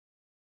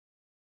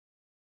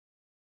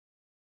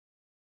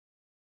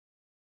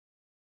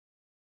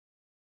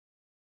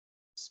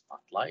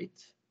Spotlight.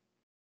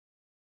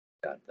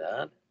 Got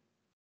that.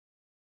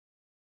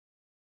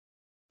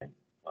 Okay.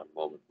 One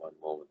moment, one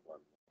moment, one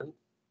moment.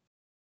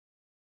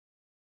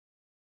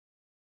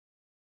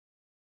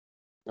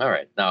 All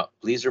right. Now,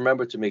 please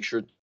remember to make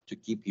sure to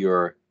keep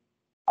your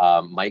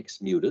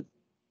mics muted.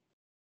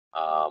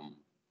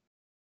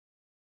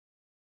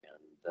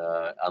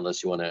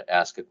 Unless you want to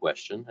ask a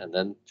question, and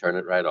then turn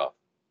it right off.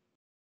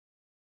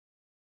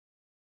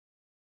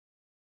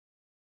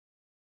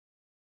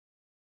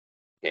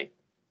 Okay.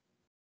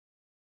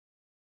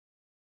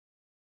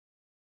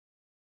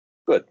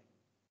 Good.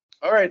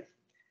 All right.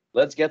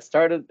 Let's get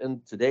started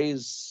in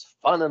today's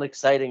fun and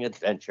exciting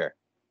adventure.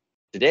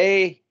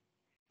 Today,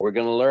 we're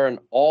going to learn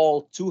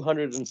all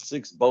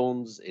 206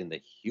 bones in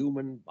the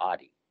human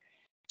body.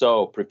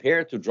 So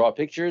prepare to draw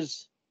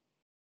pictures,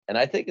 and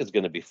I think it's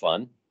going to be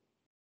fun.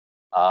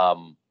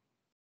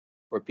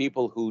 For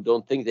people who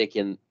don't think they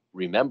can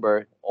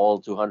remember all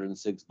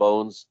 206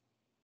 bones,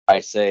 I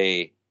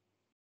say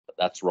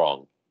that's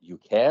wrong. You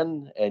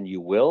can and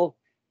you will,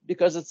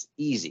 because it's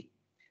easy.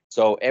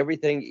 So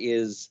everything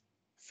is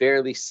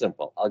fairly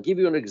simple. I'll give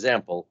you an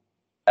example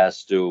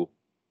what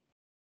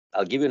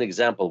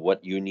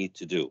you need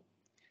to do.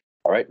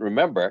 All right,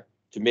 remember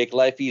to make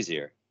life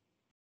easier.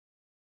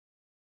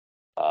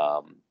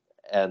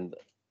 And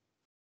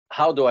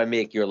how do I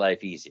make your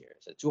life easier?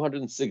 So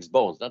 206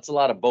 bones, that's a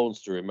lot of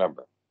bones to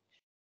remember.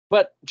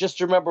 But just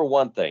remember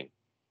one thing.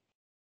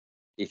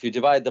 If you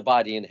divide the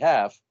body in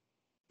half,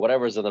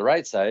 whatever's on the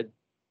right side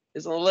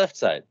is on the left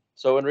side.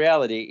 So in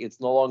reality, it's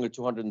no longer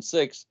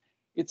 206,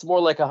 it's more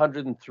like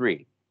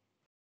 103.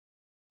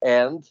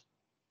 And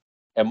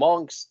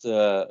amongst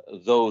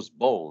those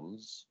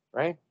bones,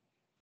 right,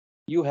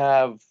 you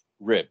have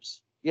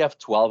ribs. You have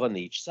 12 on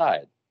each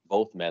side,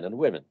 both men and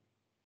women.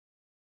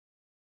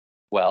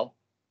 Well,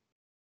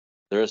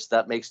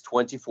 that makes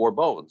 24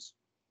 bones.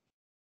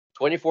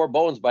 24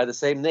 bones by the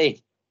same name,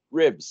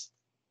 ribs.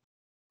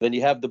 Then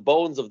you have the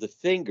bones of the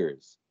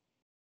fingers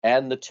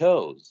and the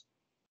toes,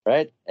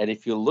 right? And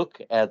if you look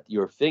at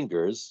your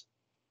fingers,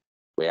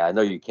 well, I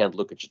know you can't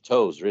look at your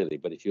toes really,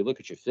 but if you look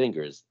at your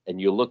fingers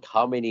and you look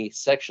how many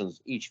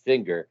sections each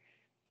finger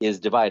is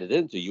divided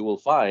into, you will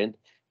find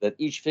that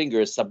each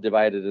finger is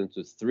subdivided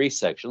into 3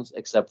 sections,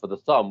 except for the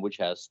thumb, which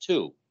has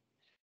 2.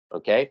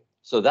 Okay,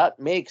 so that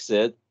makes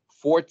it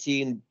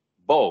 14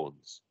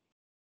 bones.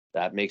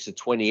 That makes it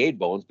 28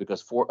 bones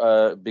because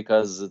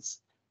it's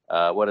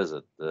what is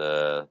it?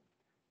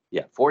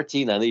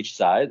 14 on each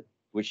side,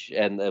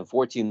 and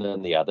 14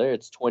 on the other.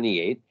 It's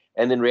 28.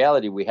 And in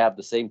reality, we have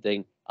the same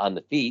thing on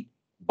the feet,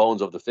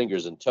 bones of the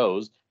fingers and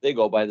toes. They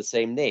go by the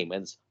same name,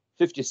 and it's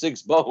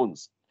 56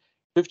 bones.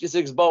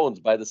 56 bones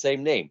by the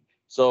same name.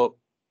 So,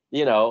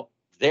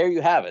 there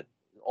you have it.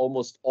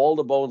 Almost all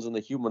the bones in the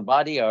human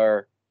body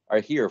are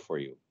here for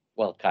you.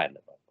 Well, kind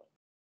of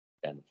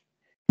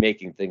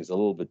making things a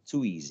little bit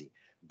too easy.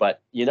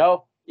 But,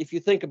 if you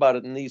think about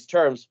it in these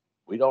terms,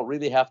 we don't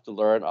really have to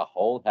learn a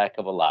whole heck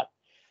of a lot.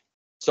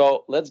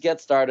 So let's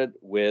get started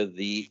with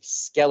the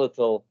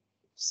skeletal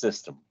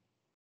system.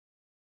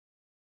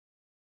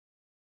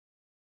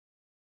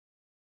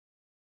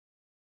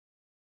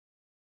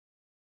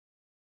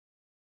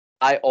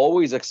 I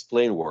always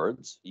explain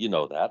words, you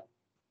know that,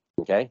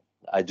 okay?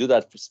 I do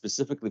that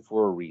specifically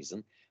for a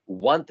reason.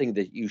 One thing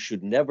that you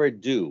should never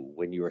do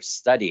when you're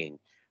studying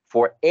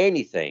for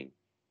anything,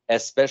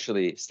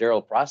 especially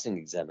sterile processing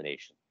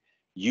examination,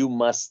 you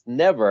must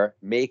never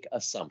make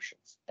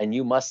assumptions, and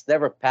you must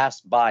never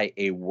pass by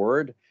a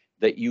word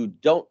that you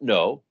don't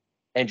know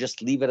and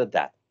just leave it at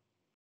that.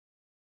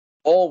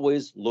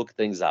 Always look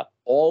things up.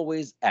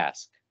 Always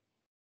ask.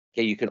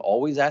 Okay, you can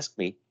always ask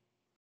me.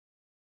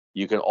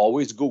 You can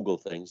always Google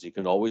things. You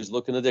can always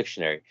look in the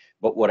dictionary.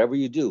 But whatever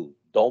you do,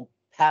 don't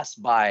pass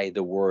by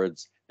the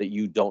words that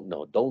you don't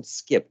know. Don't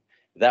skip.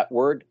 That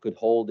word could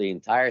hold the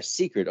entire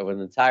secret of an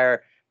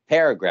entire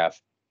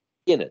paragraph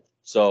in it.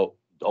 So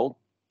don't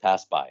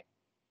pass by.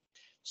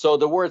 So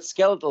the word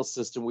skeletal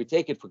system, we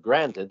take it for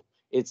granted.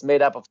 It's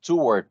made up of 2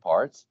 word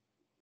parts,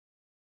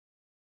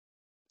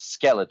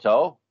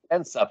 skeleto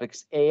and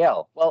suffix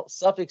al. Well,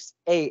 suffix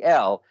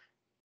al,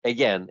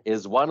 again,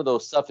 is one of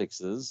those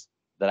suffixes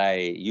that I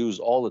use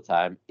all the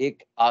time.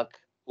 Ik, ak,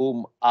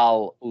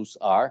 al, us,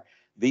 ar.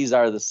 These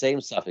are the same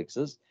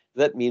suffixes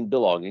that mean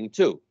belonging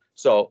to.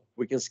 So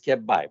we can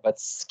skip by. But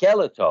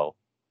skeleto,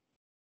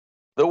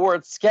 the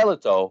word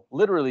skeleto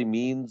literally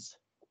means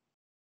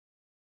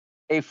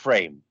a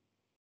frame.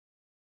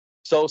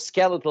 So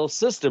skeletal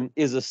system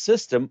is a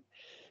system.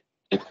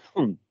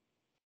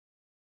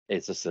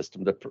 It's a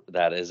system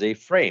that is a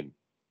frame.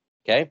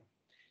 Okay.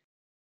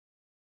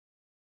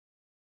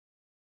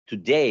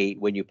 Today,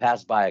 when you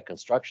pass by a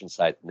construction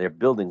site and they're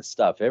building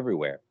stuff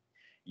everywhere,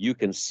 you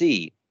can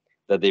see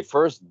that they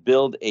first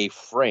build a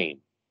frame,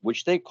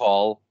 which they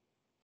call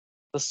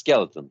the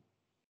skeleton.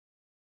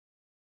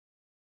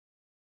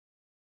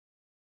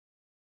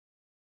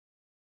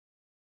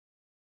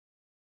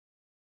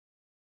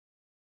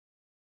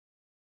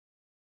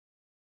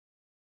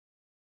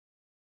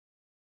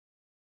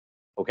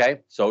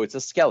 Okay, so it's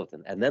a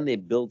skeleton, and then they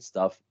build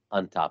stuff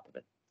on top of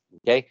it.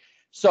 Okay,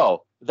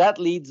 so that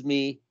leads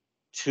me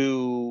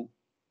to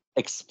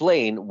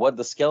explain what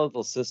the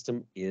skeletal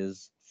system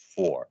is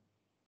for.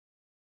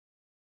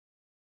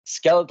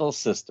 Skeletal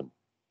system.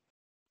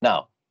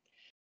 Now,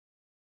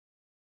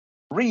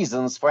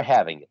 reasons for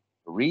having it.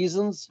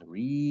 Reasons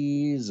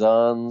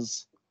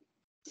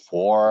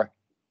for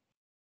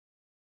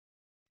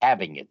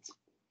having it.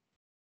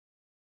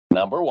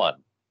 Number one,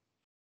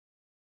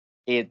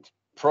 it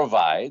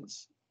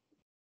provides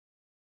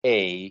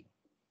a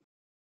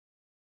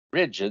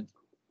rigid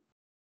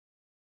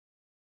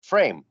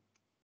frame,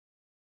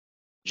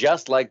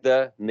 just like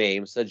the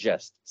name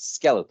suggests,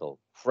 skeletal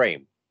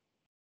frame.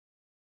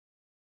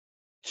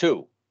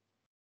 Two,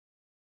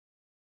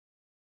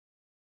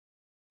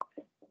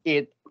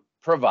 it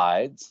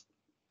provides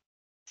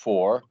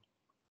for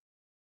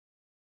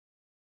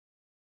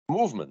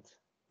movement.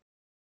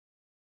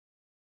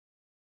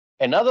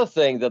 Another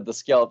thing that the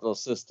skeletal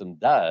system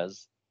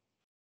does,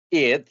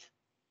 it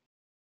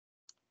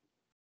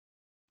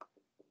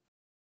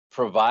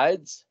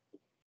provides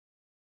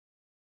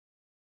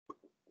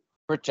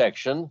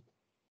protection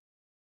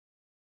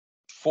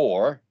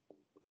for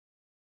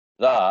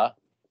the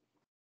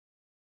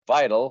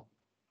vital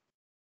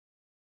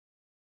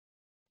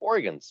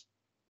organs.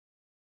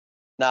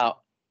 Now,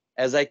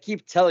 as I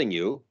keep telling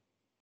you,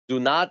 do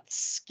not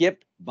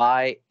skip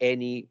by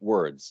any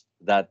words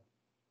that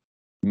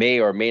may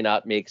or may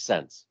not make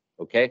sense,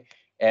 okay?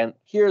 And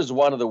here's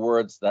one of the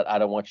words that I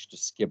don't want you to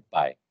skip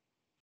by,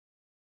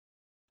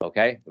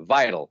 okay?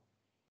 Vital.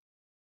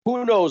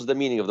 Who knows the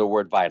meaning of the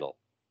word vital?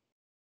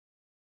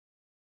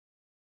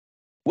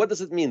 What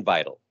does it mean,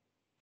 vital?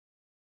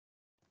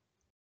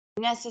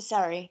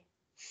 Necessary.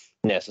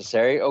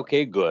 Necessary,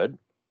 okay, good.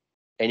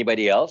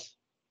 Anybody else?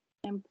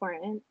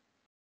 Important.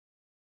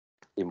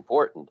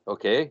 Important,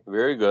 okay,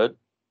 very good.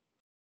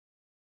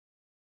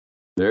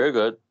 Very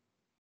good.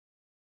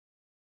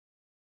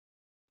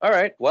 All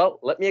right, well,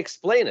 let me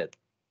explain it.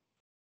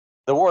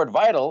 The word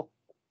vital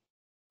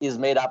is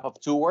made up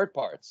of two word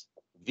parts,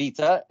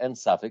 vita and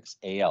suffix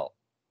al.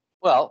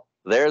 Well,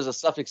 there's a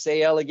suffix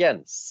al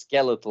again,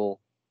 skeletal,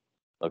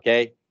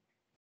 okay?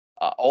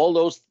 All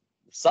those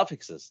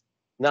suffixes.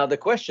 Now, the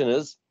question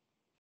is,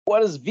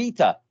 what is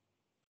vita?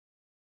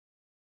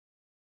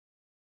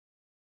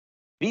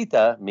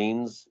 Vita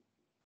means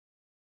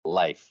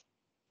life.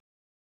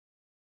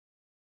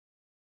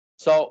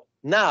 So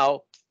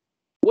now,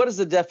 what is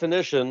the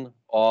definition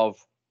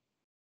of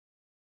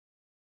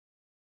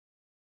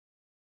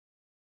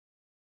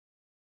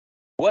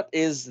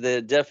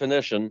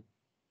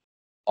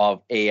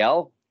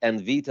al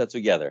and vita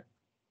together?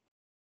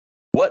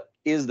 What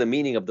is the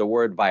meaning of the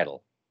word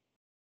vital?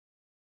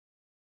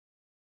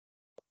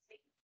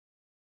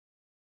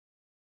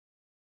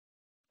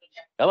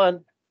 Come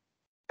on,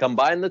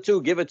 combine the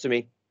two, give it to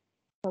me.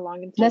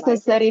 Belonging to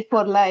Necessary life.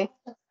 for life.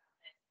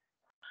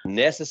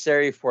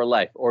 Necessary for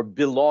life or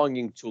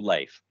belonging to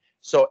life.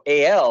 So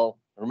al,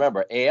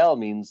 remember, al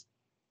means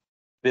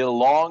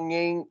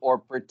belonging or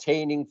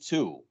pertaining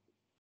to.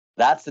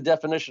 That's the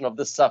definition of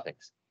the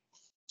suffix.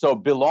 So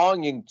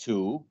belonging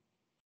to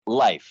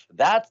life.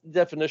 That's the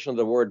definition of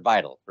the word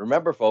vital.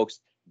 Remember, folks,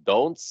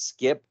 don't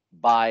skip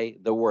by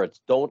the words.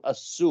 Don't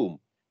assume.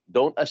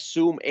 Don't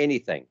assume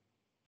anything.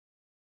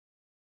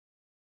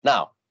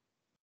 Now.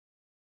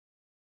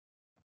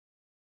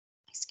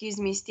 Excuse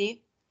me, Steve.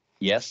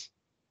 Yes,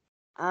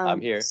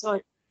 I'm here.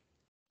 So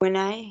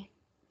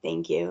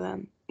thank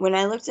you. When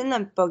I looked in the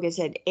book, it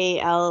said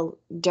AL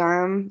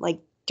derm,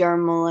 like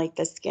dermal, like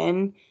the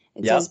skin.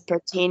 It says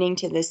pertaining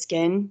to the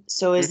skin.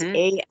 So is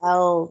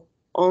AL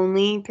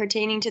only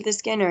pertaining to the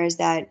skin, or is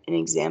that an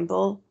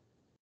example?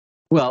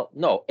 Well,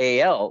 no,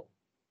 AL,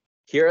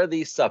 here are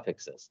these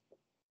suffixes.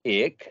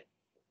 Ik,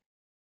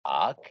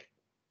 ak,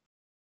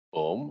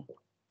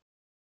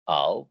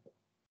 al,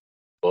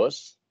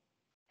 us,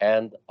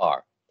 and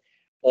ar.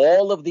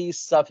 All of these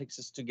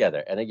suffixes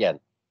together, and again,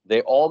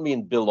 they all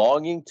mean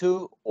belonging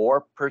to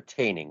or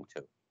pertaining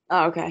to.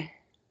 Oh, okay.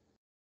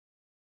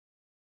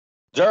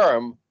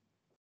 Derm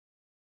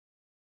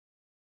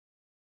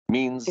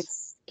means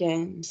It's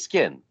skin.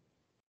 Skin.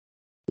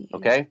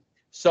 Okay,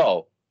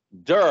 so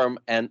derm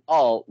and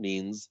al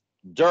means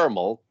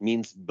dermal,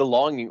 means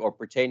belonging or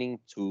pertaining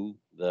to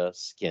the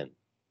skin.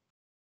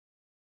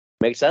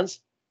 Make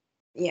sense?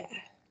 Yeah.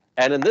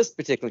 And in this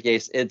particular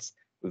case, it's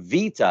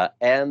vita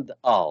and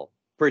al,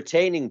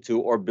 pertaining to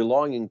or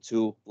belonging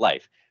to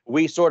life.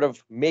 We sort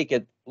of make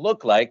it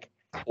look like,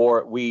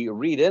 or we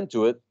read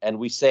into it and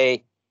we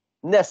say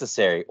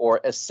necessary or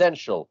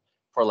essential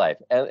for life.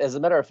 And as a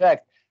matter of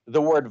fact,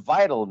 the word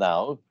vital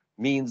now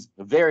means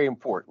very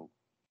important.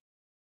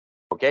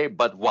 Okay,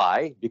 but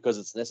why? Because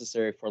it's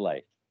necessary for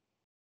life.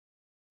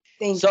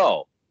 Thank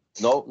you.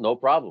 No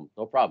problem,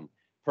 no problem.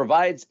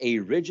 Provides a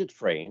rigid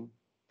frame,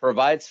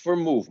 provides for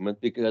movement,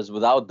 because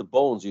without the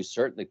bones, you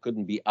certainly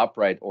couldn't be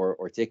upright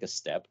or take a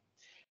step.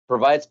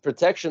 Provides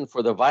protection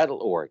for the vital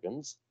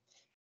organs.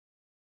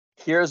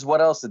 Here's what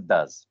else it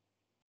does.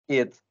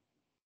 It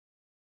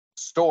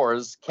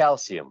stores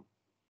calcium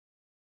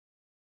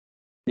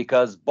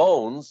because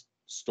bones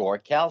store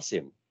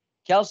calcium.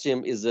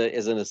 Calcium is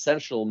an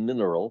essential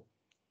mineral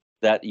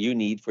that you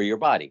need for your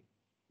body,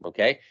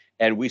 okay?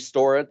 And we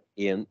store it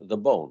in the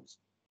bones.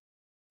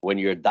 When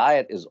your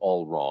diet is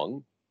all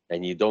wrong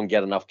and you don't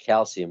get enough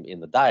calcium in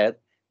the diet,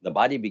 the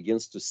body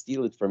begins to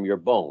steal it from your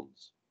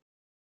bones.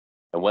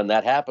 And when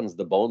that happens,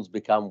 the bones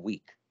become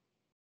weak,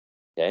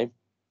 okay?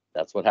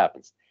 That's what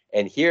happens.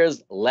 And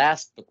here's,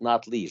 last but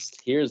not least,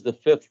 here's the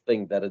fifth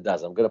thing that it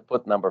does. I'm going to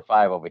put number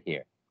 5 over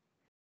here.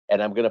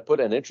 And I'm going to put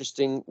an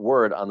interesting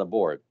word on the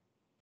board.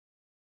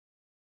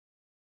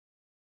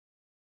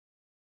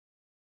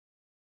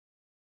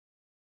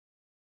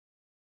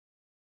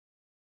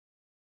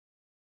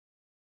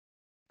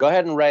 Go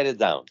ahead and write it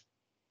down.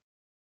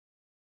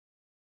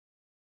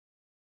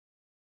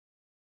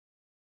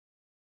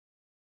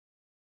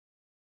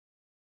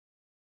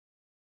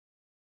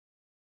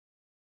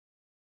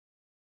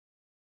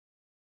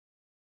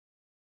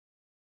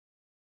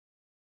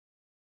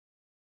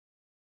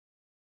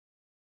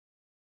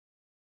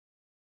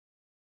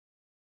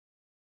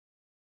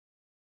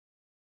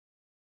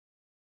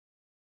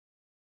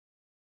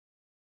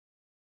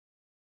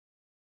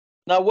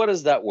 Now, what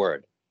is that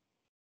word?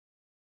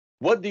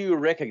 What do you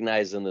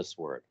recognize in this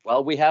word?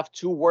 Well, we have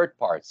 2 word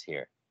parts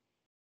here,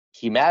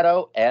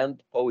 hemato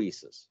and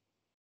poiesis.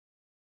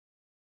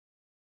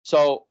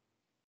 So,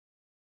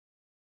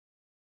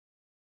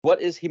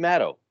 what is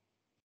hemato?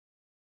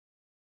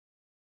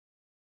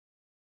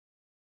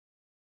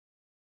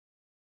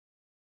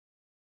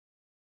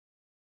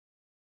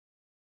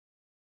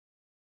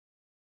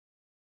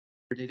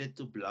 Related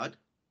to blood?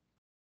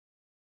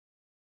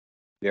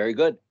 Very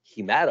good.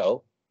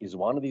 Hemato is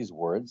one of these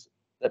words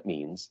that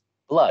means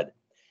blood.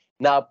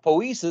 Now,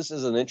 poiesis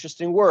is an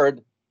interesting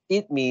word.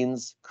 It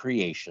means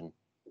creation.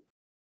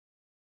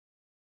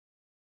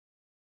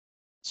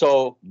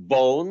 So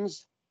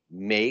bones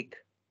make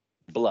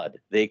blood.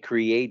 They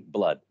create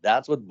blood.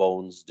 That's what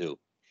bones do.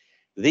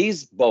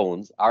 These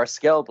bones, our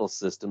skeletal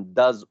system,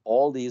 does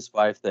all these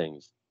 5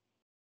 things.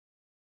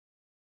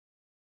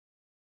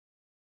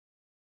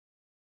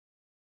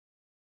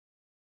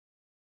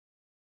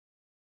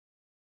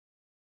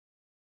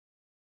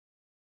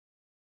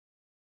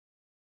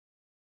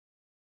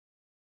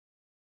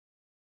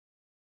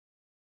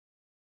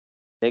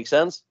 Make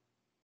sense?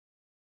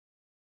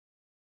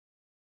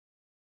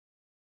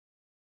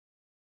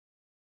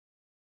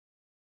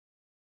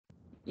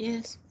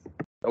 Yes.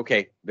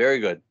 Okay, very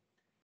good.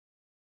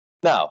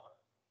 Now,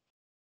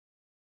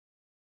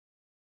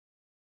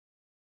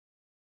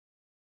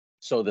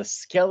 so the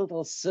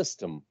skeletal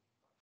system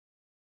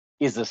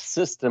is a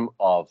system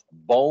of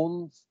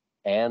bones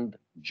and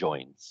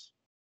joints.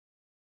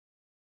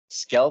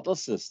 Skeletal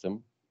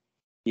system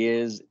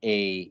is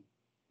a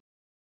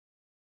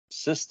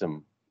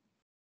system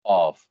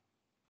of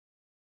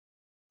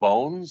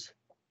bones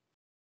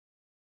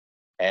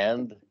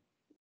and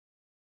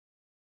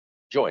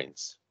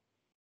joints.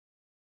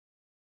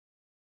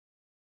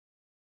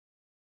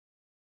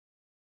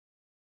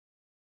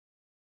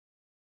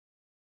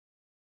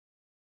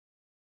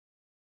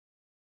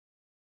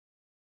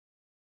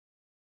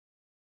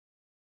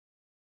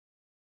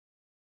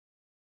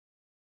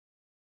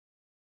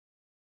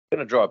 I'm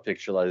going to draw a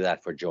picture like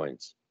that for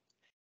joints.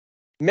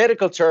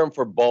 Medical term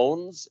for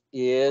bones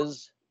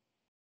is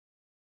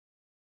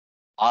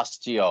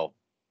osteo.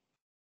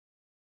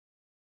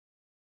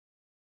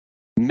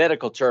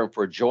 Medical term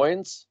for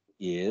joints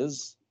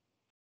is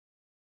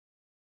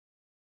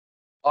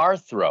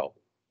arthro.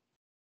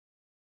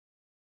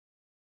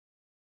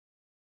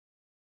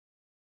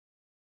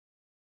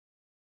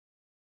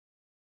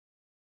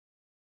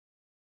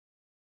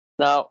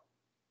 Now,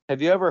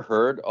 have you ever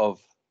heard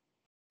of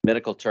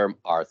medical term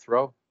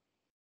arthro?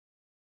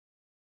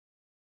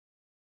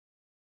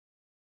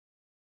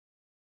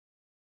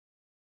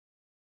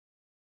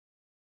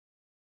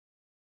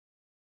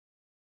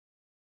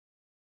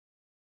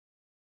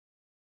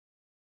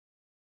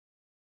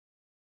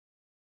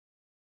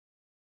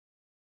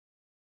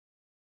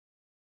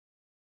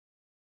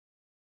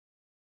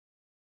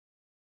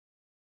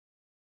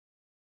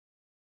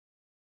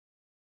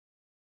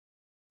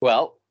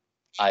 Well,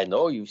 I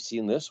know you've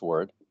seen this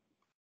word.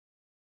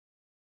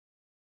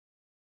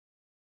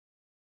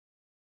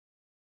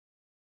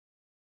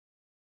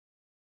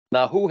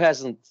 Now, who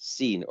hasn't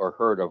seen or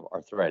heard of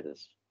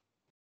arthritis?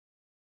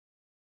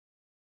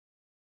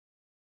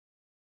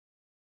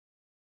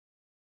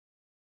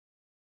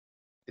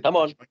 Come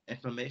on.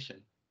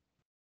 Inflammation.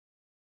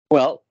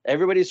 Well,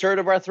 everybody's heard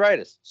of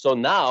arthritis. So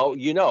now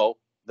you know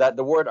that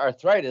the word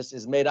arthritis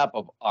is made up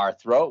of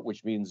arthro,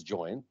 which means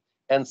joint,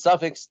 and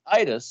suffix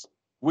itis,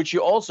 which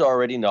you also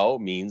already know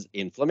means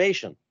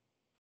inflammation.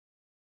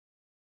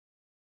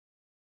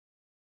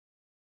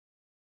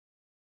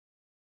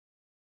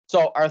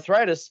 So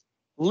arthritis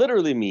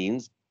literally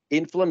means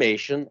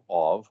inflammation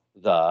of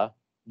the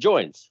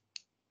joints.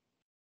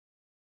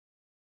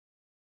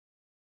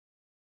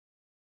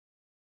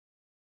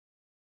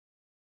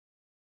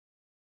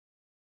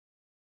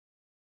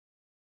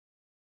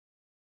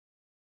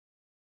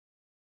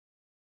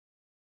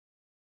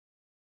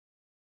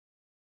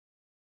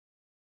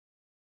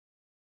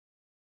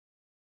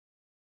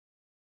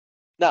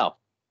 Now,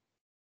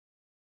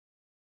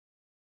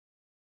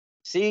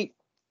 see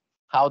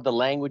how the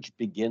language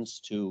begins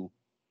to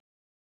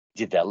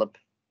develop.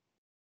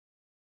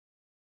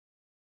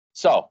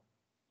 So,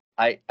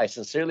 I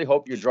sincerely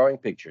hope you're drawing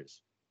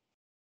pictures.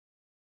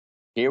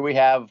 Here we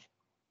have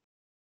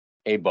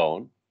a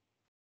bone.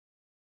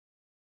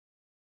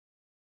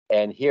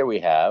 And here we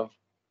have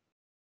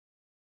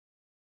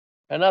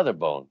another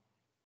bone.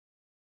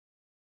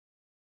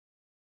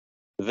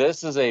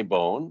 This is a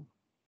bone,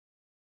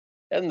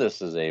 and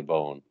this is a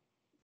bone.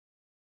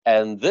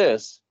 And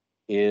this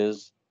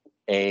is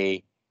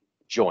a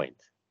joint.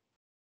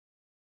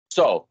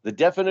 So the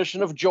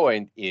definition of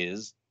joint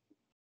is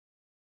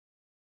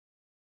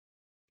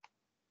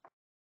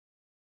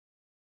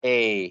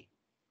a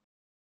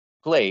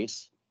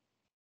place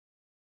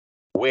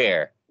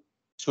where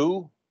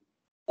two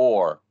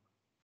or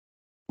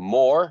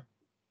more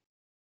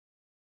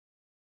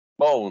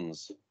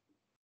bones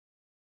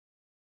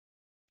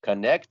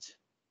connect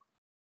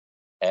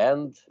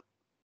and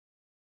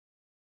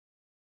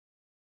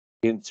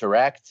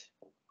interact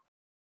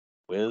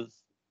with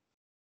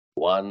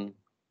one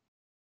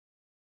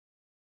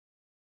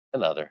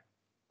another.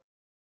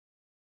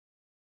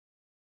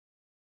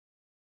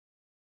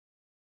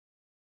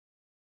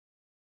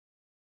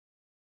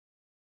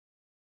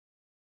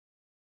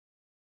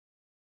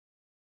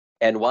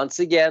 And once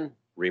again,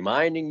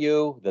 reminding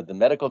you that the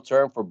medical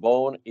term for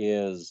bone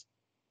is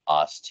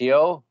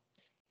osteo,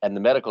 and the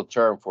medical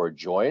term for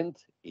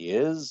joint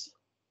is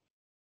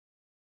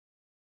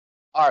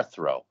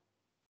arthro.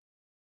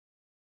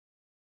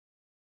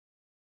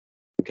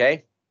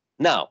 Okay?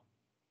 Now,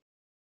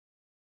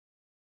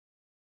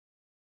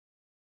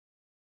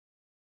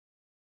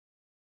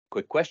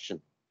 quick question.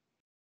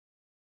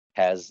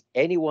 Has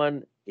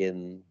anyone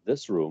in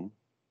this room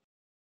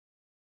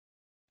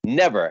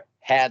never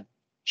had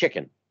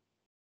chicken?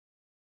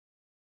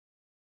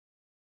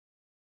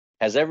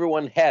 Has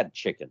everyone had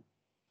chicken?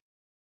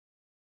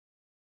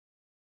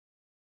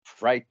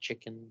 Fried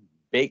chicken,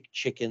 baked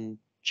chicken,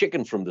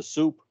 chicken from the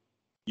soup.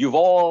 You've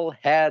all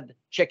had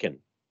chicken,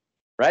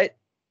 right?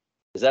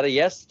 Is that a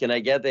yes? Can I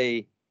get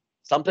a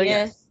something?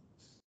 Yes.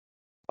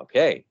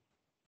 Okay,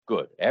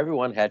 good.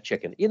 Everyone had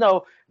chicken. You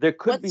know, there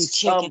could be What's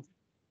some chicken?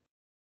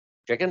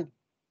 chicken.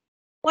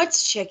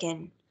 What's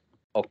chicken?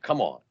 Oh,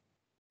 come on.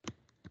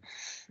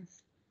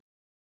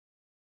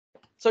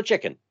 So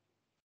chicken.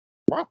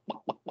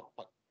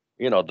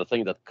 You know, the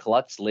thing that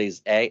clucks,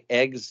 lays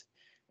eggs,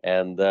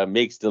 and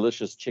makes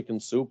delicious chicken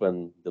soup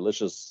and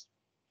delicious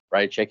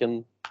fried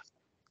chicken.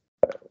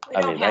 We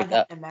I don't mean, have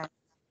that in America.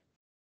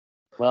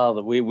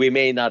 well, we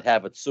may not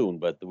have it soon,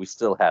 but we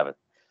still have it.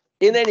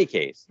 In any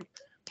case,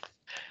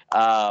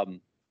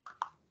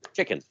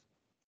 chicken.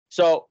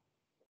 So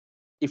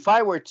if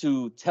I were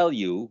to tell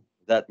you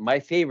that my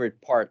favorite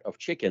part of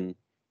chicken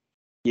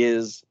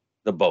is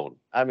the bone,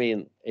 I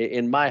mean,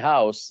 in my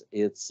house,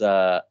 it's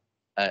a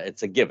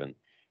given.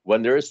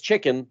 When there is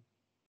chicken,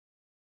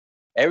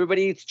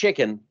 everybody eats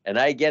chicken, and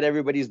I get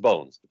everybody's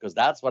bones because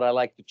that's what I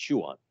like to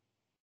chew on.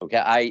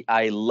 Okay,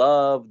 I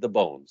love the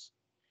bones.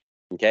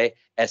 Okay,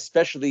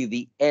 especially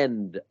the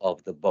end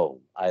of the bone.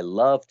 I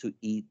love to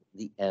eat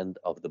the end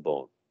of the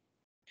bone.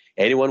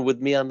 Anyone with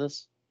me on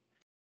this?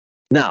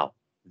 Now,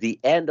 the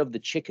end of the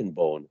chicken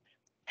bone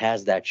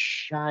has that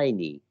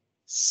shiny,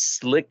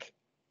 slick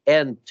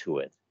end to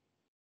it.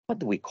 What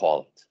do we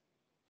call it?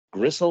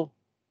 Gristle?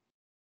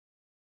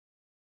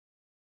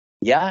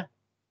 Yeah?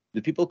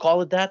 Do people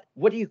call it that?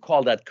 What do you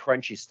call that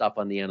crunchy stuff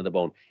on the end of the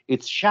bone?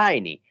 It's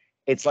shiny.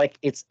 It's like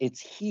it's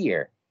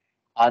here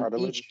on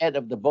Cartilage. each end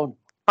of the bone.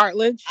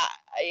 Cartilage.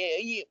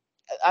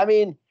 I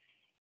mean,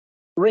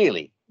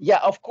 really? Yeah,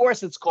 of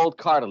course it's called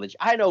cartilage.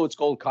 I know it's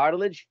called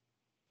cartilage.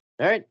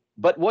 All right.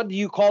 But what do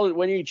you call it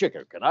when you eat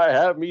chicken? Can I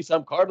have me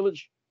some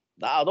cartilage?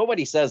 No,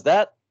 nobody says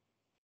that.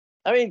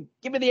 I mean,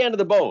 give me the end of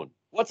the bone.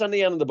 What's on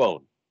the end of the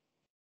bone?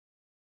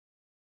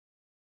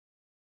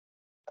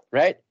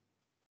 Right?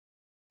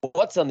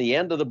 What's on the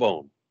end of the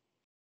bone?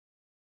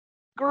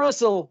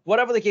 Gristle,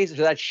 whatever the case is,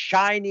 that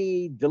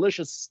shiny,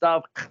 delicious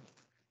stuff,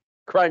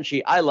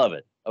 crunchy. I love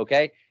it.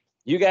 Okay.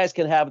 You guys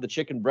can have the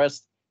chicken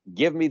breast.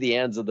 Give me the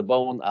ends of the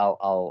bone.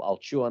 I'll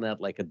chew on that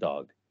like a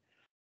dog.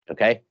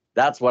 Okay.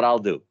 That's what I'll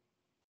do.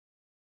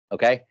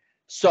 Okay.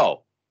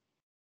 So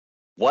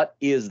what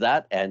is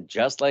that? And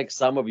just like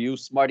some of you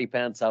smarty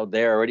pants out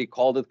there already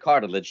called it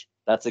cartilage,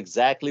 that's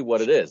exactly what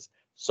it is.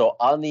 So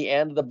on the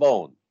end of the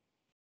bone,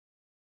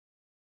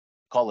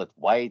 call it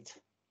white,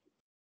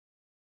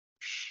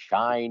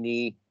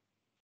 shiny.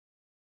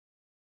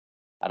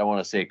 I don't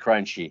want to say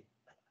crunchy.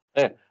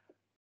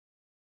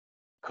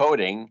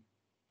 Coating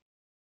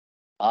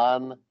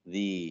on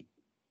the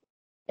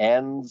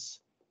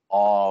ends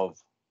of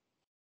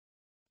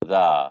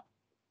the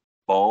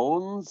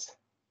bones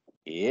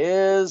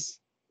is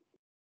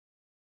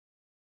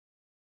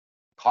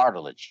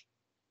cartilage.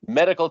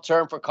 Medical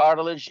term for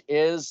cartilage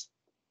is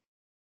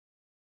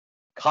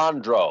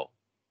chondro.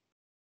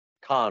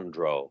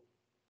 Chondro.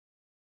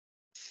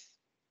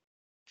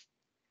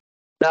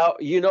 Now,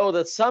 you know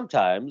that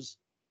sometimes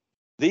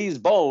these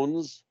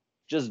bones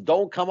just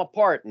don't come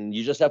apart, and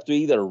you just have to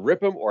either rip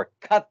them or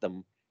cut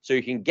them so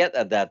you can get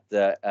at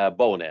that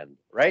bone end,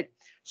 right?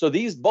 So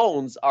these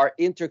bones are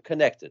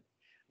interconnected.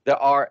 There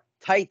are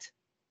tight,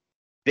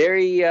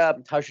 very,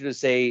 how should I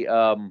say,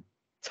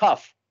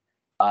 tough,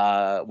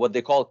 what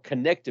they call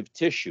connective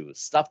tissue,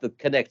 stuff that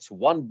connects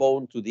one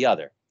bone to the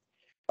other,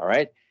 all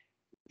right?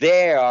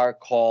 They are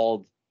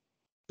called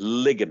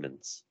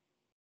ligaments.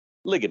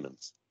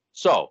 Ligaments.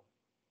 So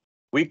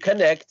we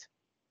connect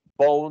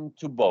bone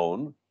to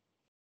bone.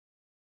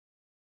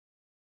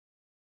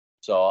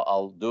 So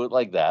I'll do it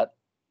like that.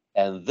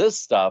 And this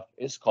stuff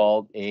is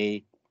called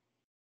a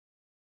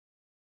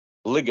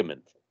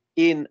ligament.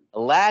 In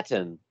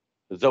Latin,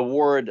 the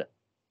word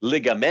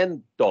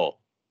ligamento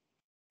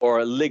or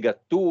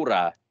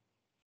ligatura,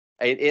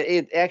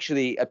 it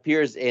actually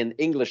appears in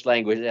English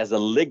language as a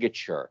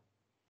ligature,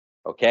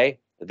 okay?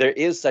 There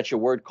is such a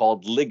word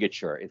called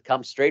ligature. It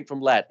comes straight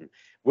from Latin,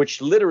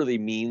 which literally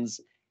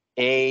means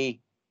a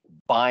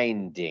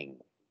binding.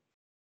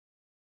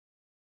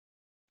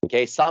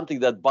 Okay,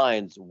 something that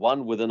binds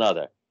one with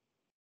another.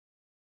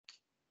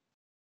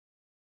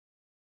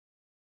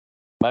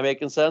 Am I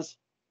making sense?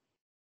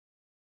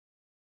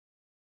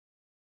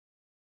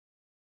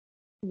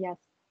 Yes.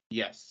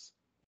 Yes.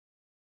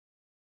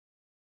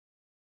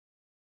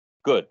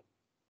 Good.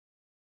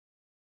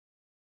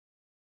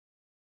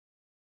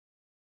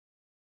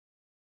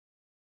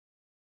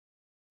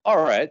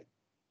 All right.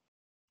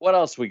 What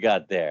else we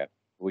got there?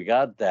 We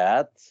got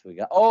that. We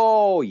got,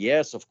 oh,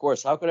 yes, of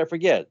course. How could I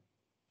forget?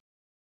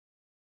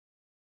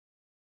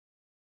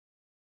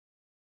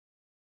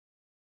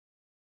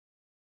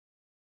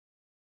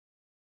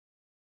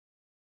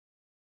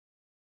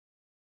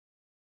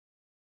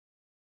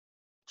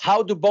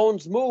 How do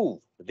bones move?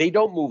 They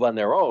don't move on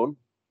their own.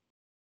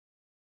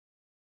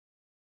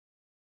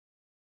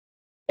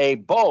 A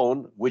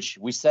bone, which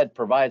we said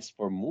provides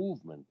for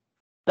movement,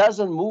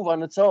 doesn't move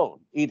on its own.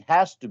 It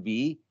has to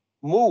be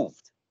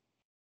moved.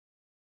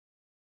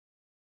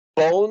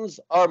 Bones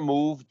are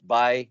moved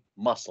by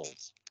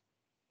muscles.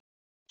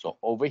 So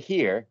over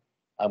here,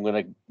 I'm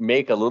going to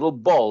make a little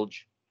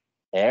bulge,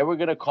 and we're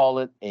going to call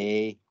it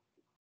a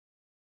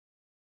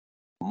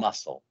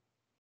muscle.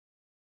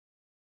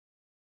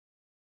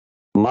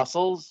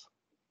 Muscles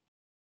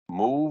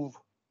move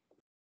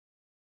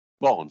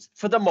bones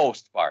for the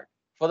most part.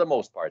 For the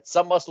most part,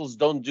 some muscles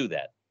don't do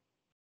that.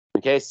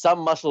 Okay, some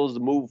muscles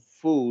move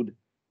food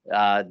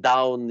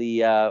down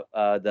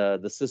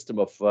the system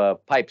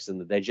of pipes in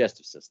the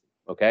digestive system.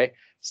 Okay,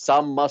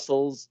 some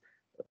muscles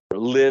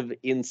live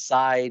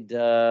inside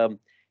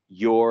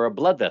your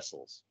blood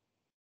vessels.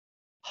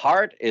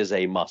 Heart is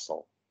a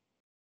muscle.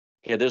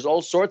 Okay, there's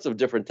all sorts of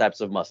different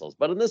types of muscles,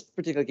 but in this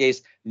particular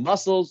case,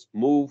 muscles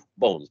move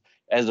bones.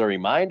 As a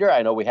reminder,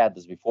 I know we had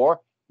this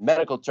before,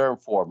 medical term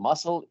for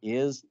muscle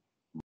is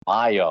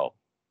myo.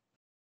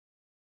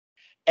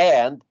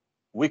 And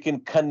we can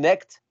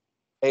connect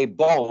a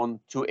bone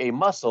to a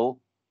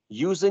muscle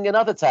using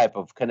another type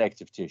of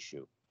connective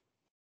tissue.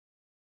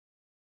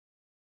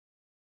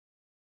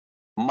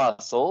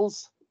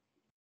 Muscles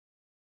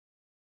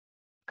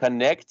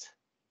connect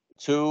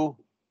to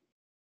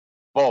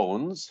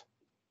bones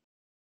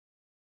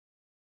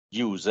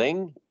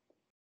using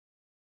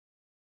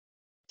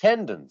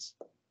tendons.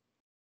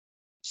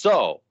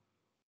 So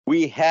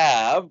we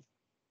have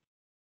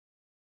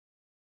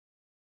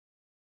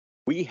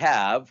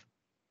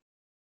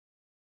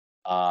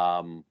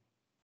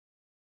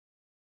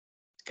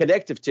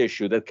connective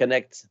tissue that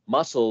connects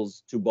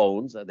muscles to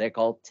bones. They're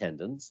called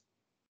tendons.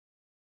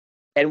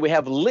 And we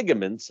have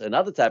ligaments,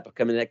 another type of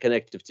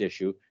connective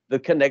tissue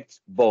that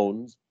connects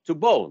bones to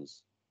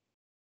bones.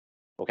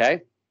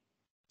 Okay?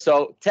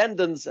 So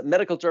tendons,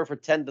 medical term for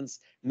tendons,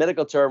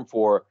 medical term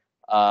for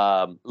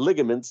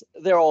ligaments,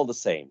 they're all the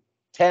same.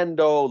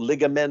 Tendo,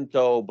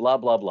 ligamento, blah,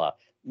 blah, blah.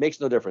 Makes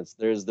no difference.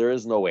 There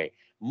is no way.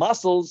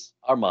 Muscles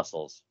are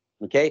muscles,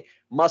 okay?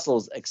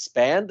 Muscles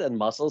expand and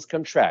muscles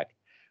contract.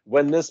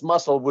 When this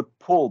muscle would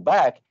pull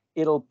back,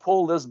 it'll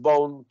pull this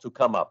bone to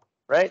come up,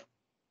 right?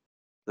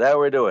 That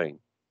we're doing.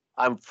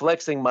 I'm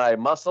flexing my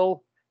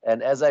muscle,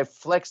 and as I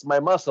flex my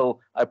muscle,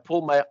 I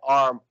pull my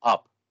arm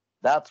up.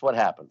 That's what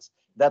happens.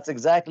 That's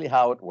exactly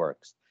how it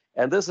works.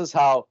 And this is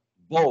how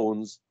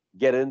bones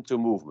get into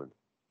movement.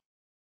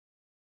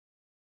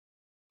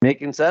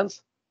 Making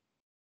sense?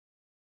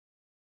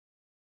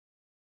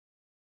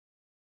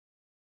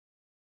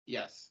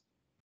 Yes.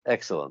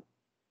 Excellent.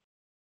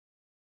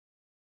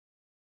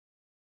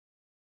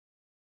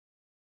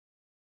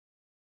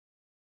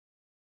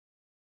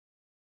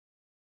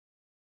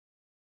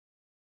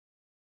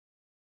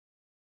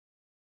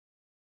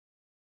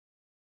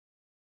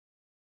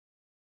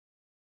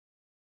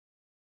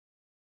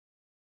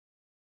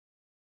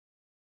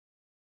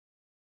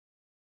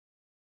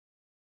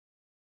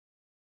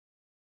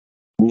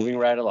 Moving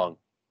right along.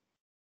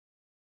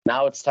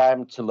 Now it's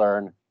time to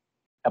learn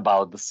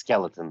about the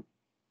skeleton.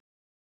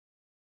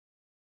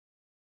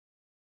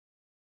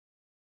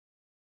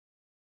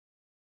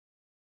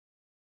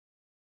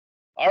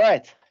 All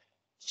right.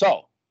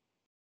 So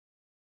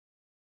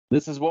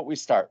This is what we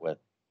start with.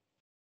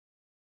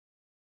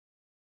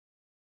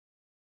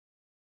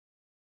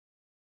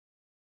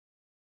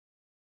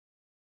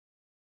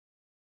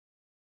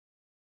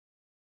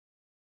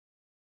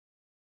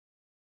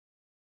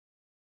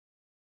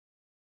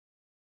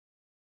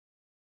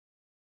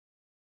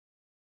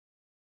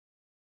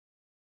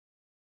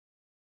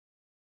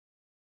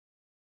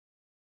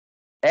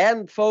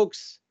 And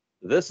folks,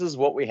 this is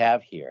what we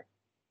have here.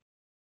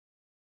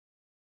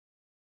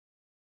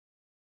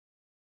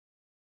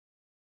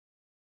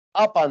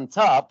 Up on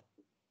top,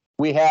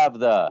 we have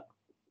the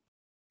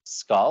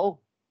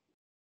skull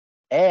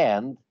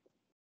and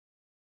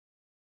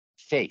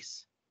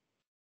face.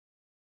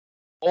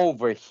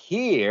 Over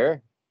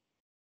here,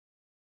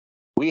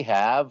 we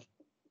have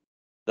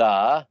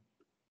the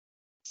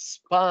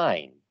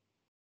spine.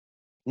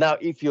 Now,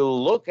 if you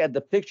look at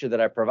the picture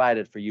that I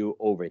provided for you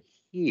over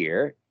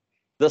here,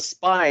 the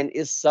spine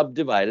is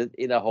subdivided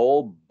in a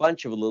whole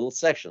bunch of little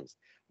sections.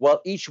 Well,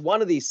 each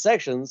one of these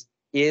sections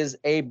is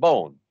a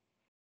bone.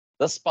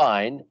 The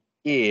spine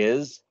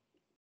is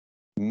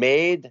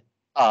made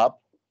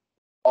up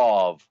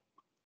of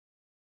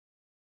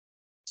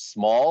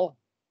small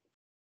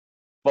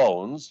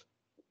bones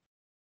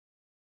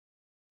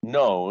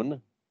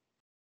known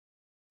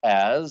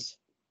as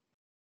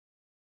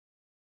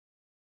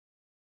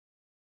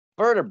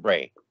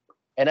vertebrae.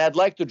 And I'd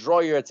like to draw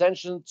your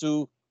attention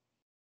to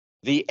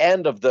the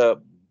end of the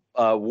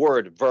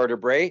word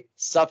vertebrae,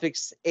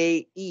 suffix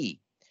AE.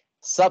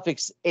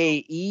 Suffix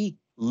AE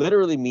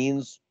literally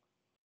means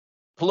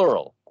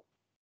plural.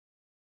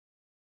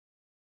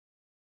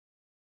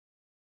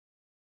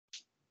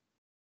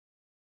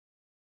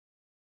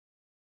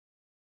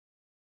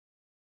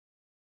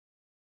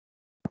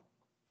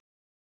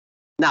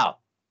 Now,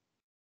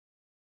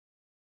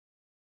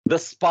 the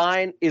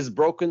spine is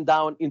broken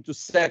down into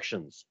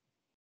sections.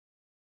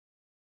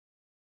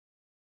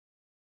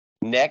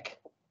 Neck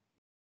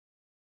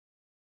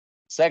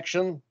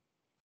section,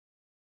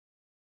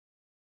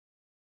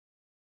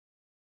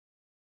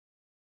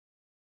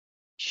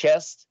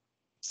 chest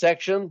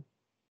section,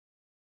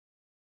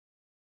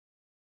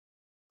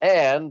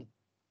 and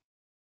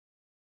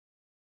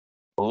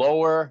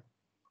lower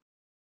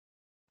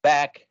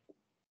back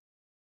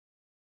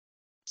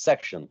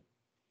section.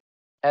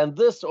 And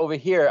this over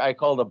here, I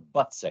call the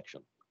butt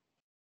section.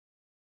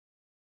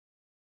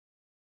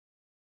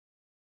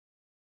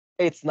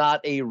 It's not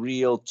a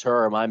real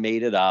term. I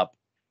made it up.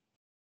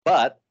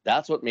 But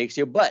that's what makes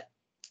your butt.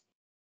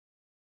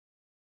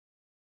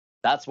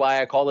 That's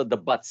why I call it the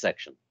butt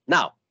section.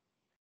 Now,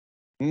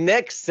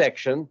 next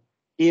section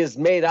is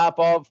made up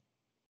of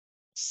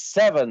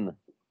 7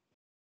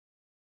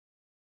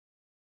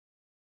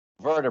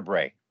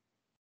 vertebrae.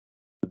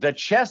 The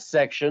chest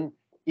section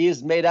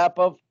is made up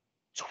of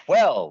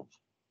 12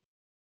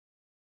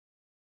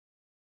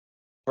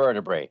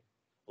 vertebrae.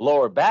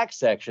 Lower back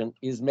section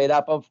is made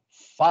up of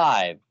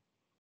 5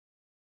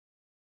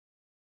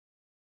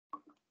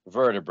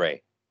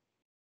 vertebrae.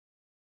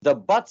 The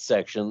butt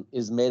section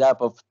is made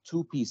up of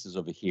 2 pieces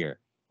over here.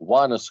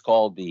 One is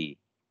called the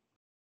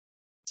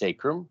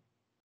sacrum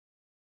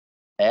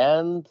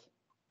and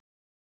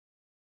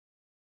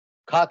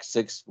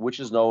coccyx, which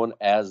is known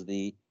as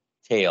the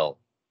tail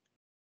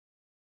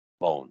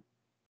bone.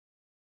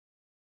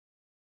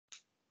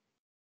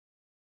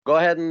 Go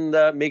ahead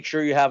and make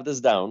sure you have this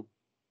down.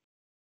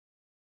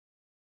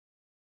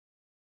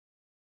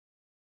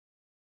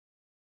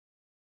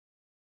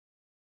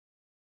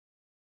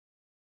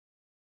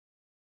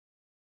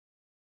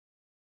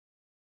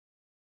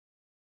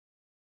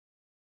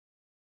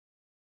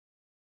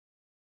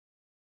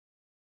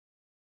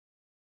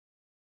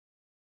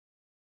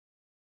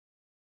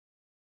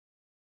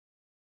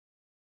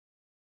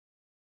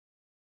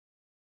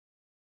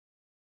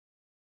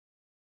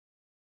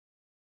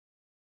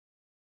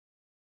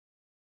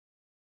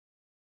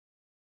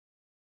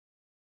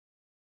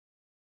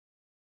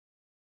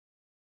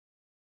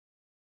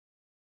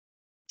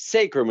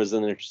 Sacrum is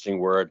an interesting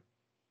word.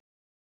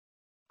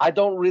 I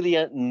don't really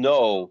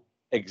know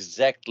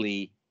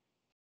exactly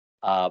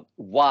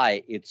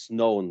why it's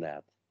known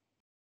that.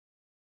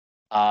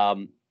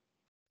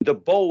 The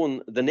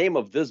bone, the name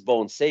of this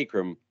bone,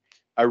 sacrum,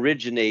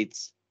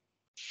 originates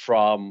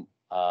from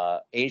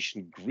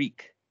ancient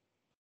Greek,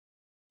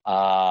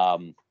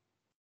 where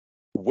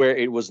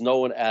it was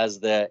known as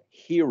the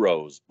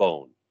hero's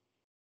bone.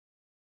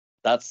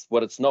 That's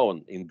what it's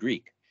known in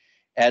Greek.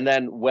 And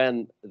then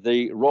when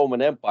the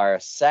Roman Empire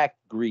sacked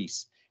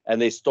Greece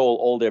and they stole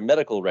all their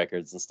medical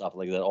records and stuff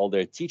like that, all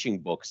their teaching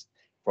books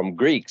from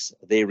Greeks,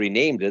 they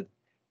renamed it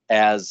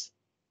as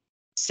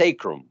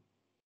sacrum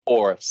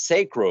or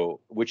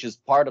sacro, which is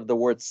part of the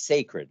word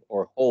sacred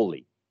or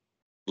holy,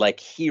 like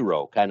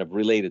hero, kind of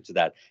related to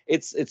that.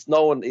 It's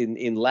known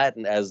in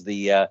Latin as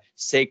the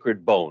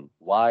sacred bone.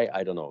 Why?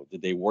 I don't know.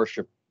 Did they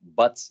worship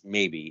butts?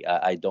 Maybe.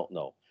 I don't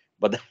know.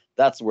 But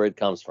that's where it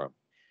comes from.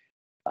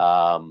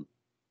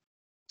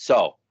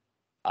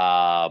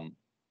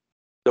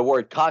 The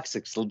word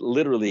coccyx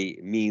literally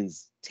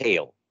means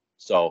tail.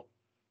 So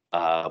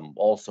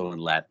also in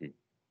Latin.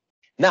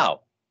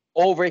 Now,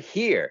 over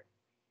here,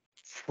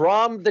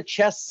 from the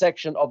chest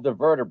section of the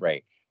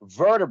vertebrae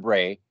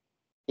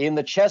in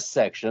the chest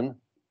section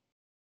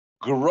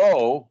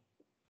grow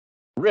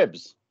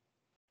ribs.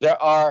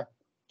 There are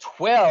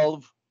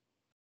 12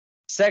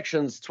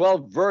 sections,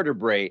 12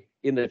 vertebrae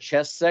in the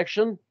chest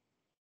section,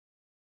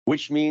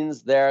 which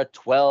means there are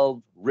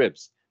 12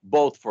 ribs,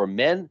 both for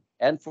men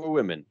and for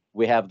women.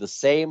 We have the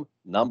same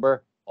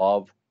number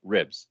of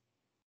ribs.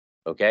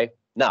 Okay,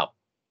 now,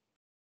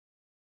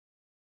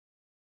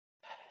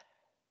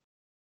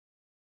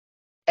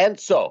 and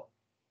so,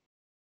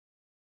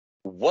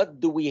 what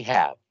do we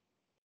have?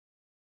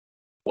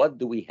 What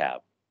do we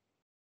have?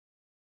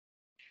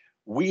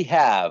 We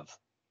have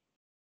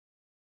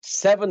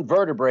 7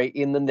 vertebrae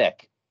in the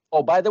neck.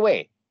 Oh, by the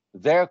way,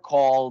 they're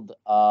called,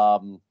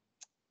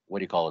 what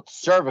do you call it?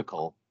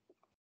 Cervical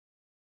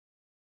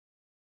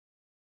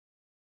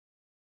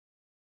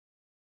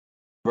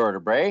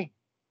vertebrae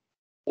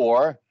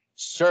or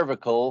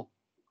cervical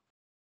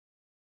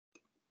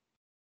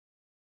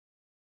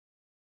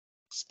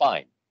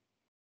spine.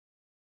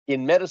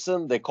 In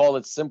medicine, they call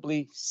it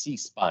simply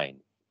C-spine.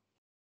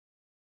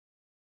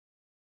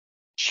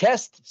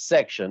 Chest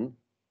section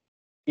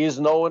is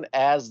known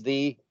as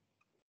the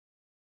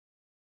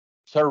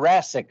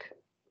thoracic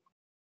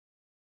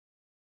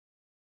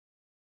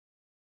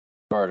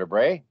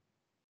vertebrae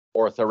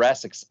or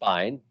thoracic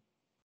spine,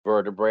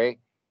 vertebrae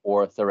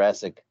or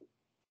thoracic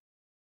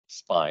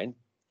spine.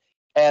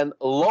 And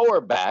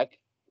lower back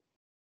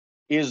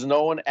is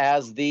known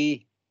as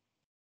the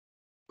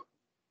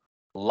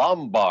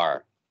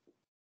lumbar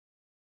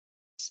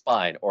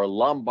spine or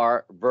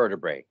lumbar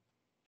vertebrae.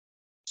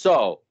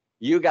 So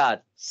you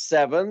got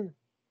 7,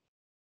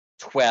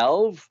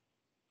 12,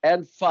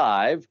 and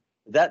 5.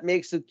 That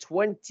makes it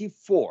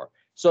 24.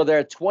 So there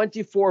are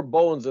 24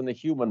 bones in the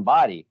human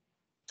body.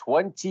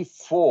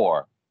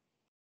 24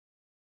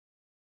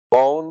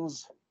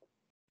 bones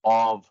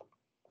of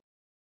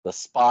the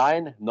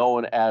spine,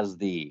 known as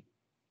the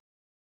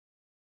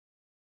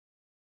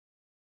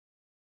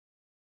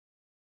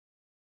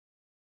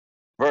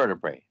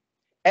vertebrae.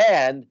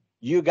 And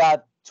you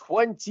got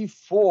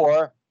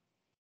 24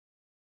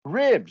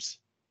 ribs,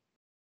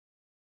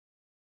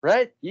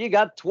 right? You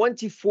got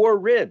 24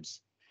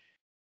 ribs.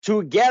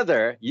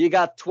 Together, you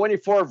got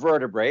 24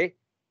 vertebrae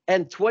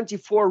and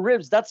 24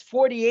 ribs. That's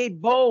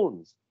 48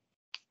 bones.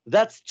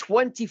 That's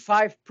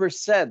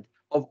 25%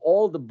 of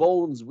all the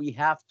bones we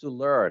have to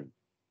learn.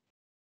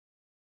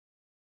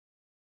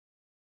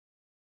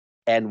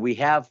 And we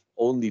have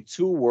only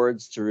 2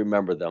 words to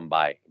remember them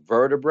by.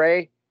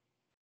 Vertebrae,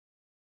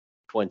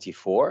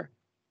 24.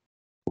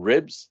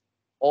 Ribs,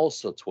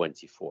 also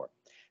 24.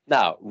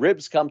 Now,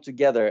 ribs come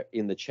together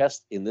in the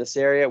chest in this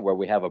area where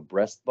we have a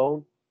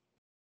breastbone.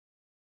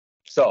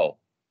 So,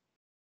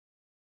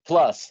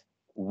 plus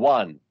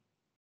 1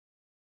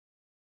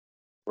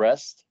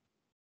 breast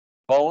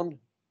bone,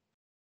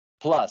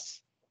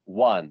 plus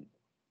 1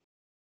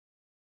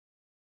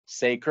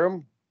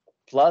 sacrum,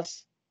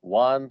 plus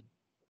 1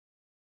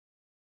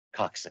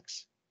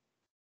 coccyx.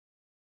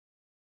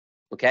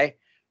 Okay?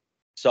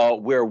 So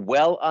we're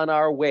well on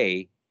our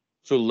way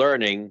to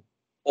learning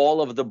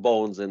all of the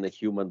bones in the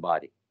human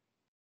body.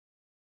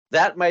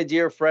 That, my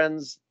dear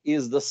friends,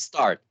 is the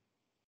start.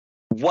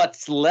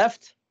 What's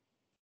left?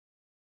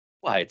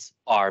 Why, it's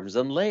arms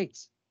and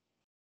legs.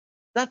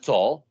 That's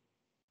all.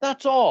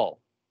 That's all.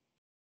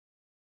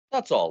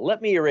 That's all.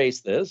 Let me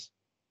erase this.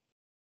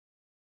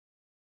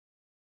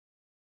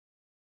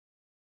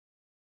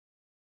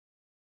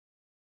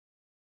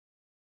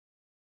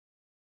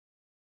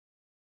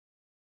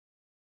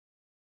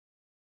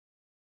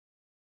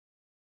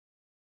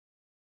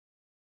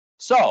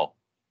 So,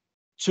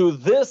 to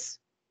this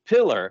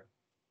pillar,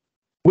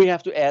 we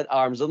have to add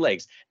arms and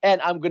legs. And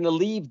I'm going to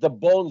leave the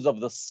bones of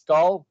the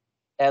skull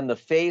and the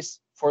face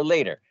for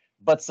later.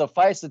 But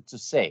suffice it to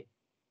say,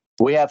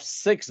 we have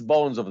 6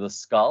 bones of the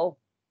skull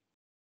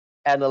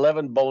and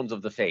 11 bones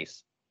of the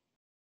face.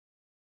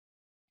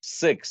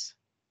 6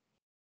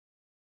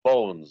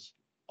 bones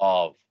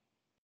of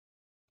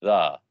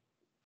the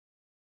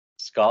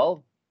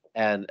skull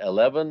and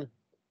 11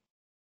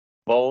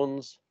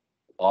 bones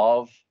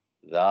of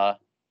the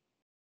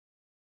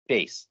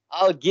face.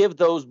 I'll give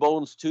those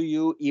bones to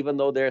you, even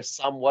though they're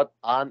somewhat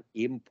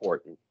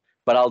unimportant,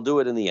 but I'll do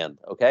it in the end,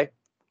 okay?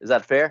 Is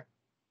that fair?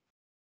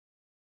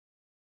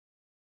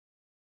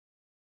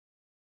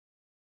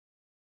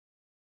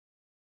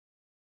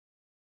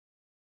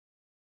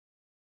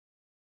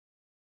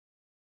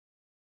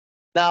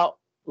 Now,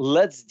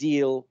 let's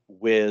deal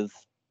with,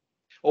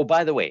 oh,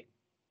 by the way,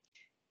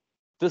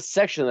 this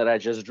section that I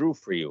just drew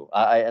for you,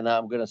 and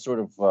I'm going to sort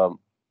of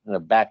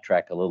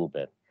backtrack a little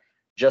bit,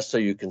 just so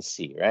you can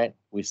see, right?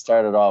 We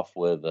started off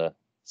with a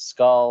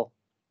skull,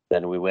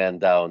 then we went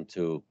down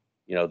to,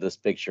 you know, this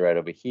picture right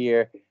over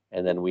here,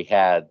 and then we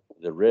had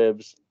the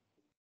ribs,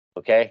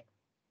 okay?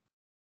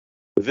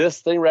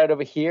 This thing right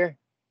over here,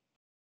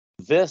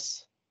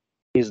 this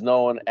is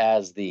known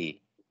as the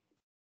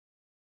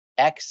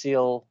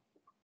axial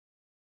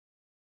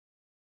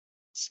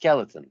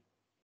skeleton.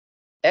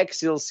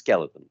 Axial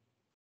skeleton.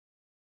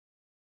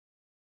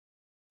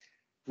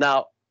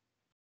 Now,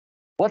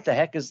 what the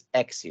heck is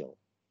axial?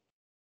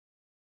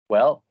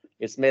 Well,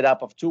 it's made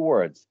up of two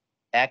words,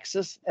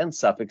 axis and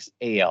suffix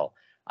al.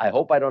 I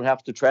hope I don't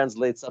have to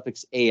translate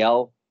suffix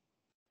al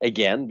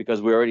again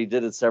because we already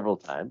did it several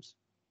times.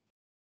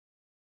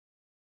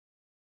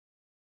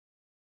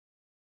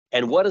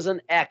 And what is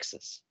an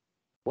axis?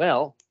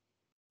 Well,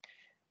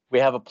 we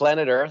have a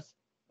planet Earth,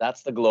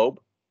 that's the globe.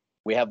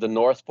 We have the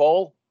North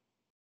Pole,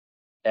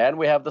 and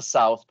we have the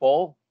South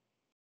Pole,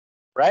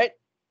 right?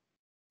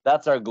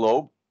 That's our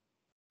globe.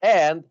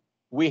 And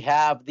we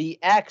have the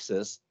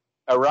axis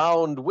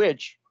around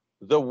which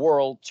the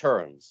world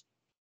turns.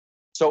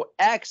 So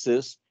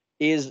axis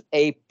is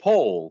a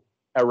pole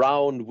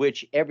around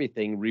which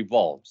everything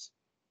revolves.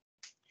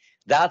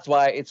 That's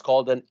why it's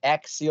called an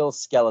axial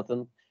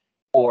skeleton,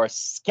 or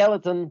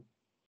skeleton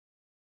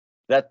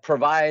that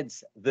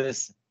provides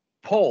this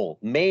pole,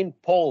 main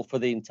pole for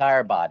the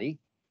entire body,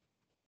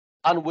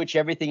 on which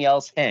everything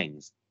else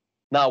hangs.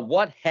 Now,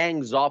 what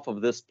hangs off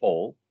of this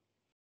pole?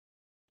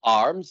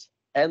 Arms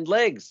and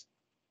legs.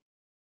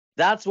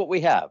 That's what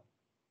we have.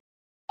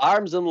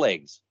 Arms and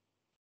legs.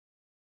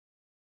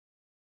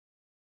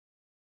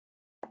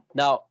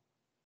 Now,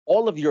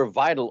 all of your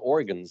vital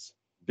organs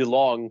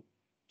belong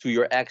to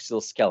your axial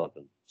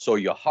skeleton. So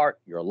your heart,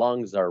 your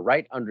lungs are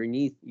right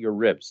underneath your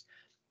ribs.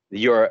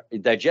 Your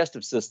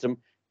digestive system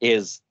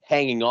is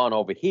hanging on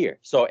over here.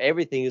 So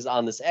everything is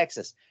on this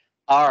axis.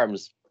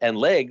 Arms and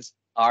legs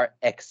are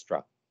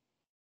extra.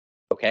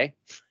 Okay?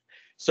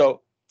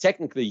 So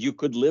technically, you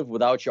could live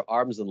without your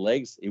arms and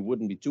legs. It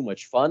wouldn't be too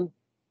much fun,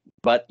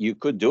 but you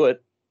could do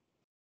it.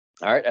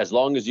 All right? As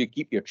long as you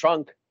keep your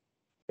trunk,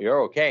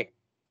 you're okay.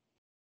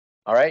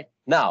 All right?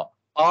 Now,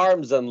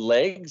 arms and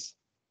legs.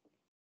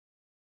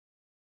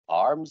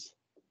 Arms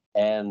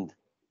and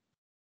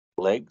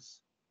legs.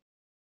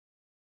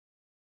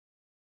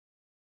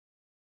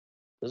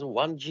 Is it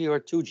one G or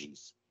two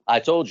G's? I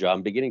told you,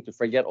 I'm beginning to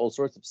forget all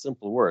sorts of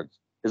simple words.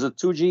 Is it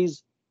two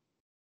G's?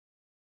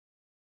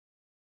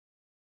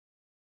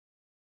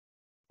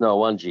 No,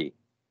 one G.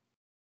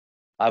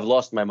 I've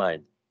lost my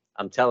mind.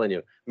 I'm telling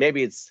you.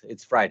 Maybe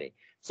it's Friday.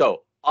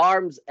 So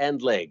arms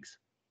and legs.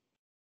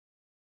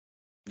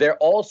 They're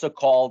also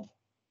called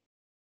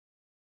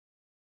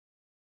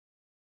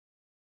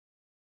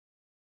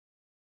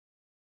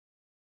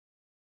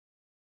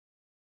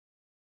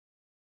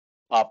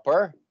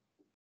upper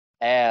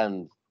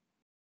and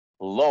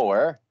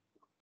lower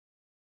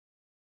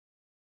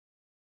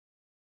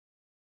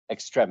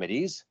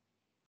extremities,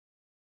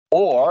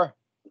 or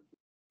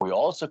we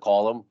also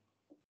call them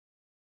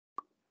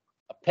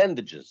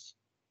appendages.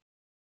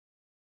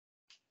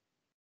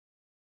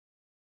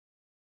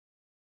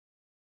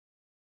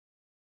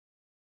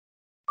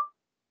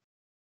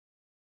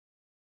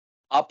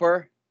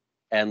 Upper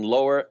and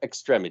lower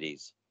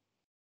extremities,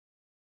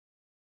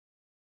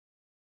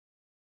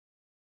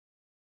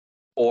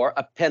 or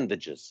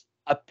appendages.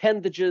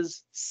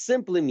 Appendages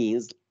simply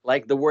means,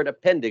 like the word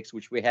appendix,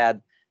 which we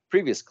had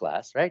previous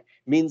class, right?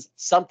 Means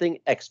something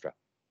extra.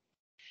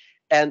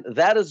 And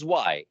that is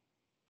why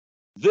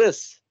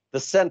this, the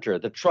center,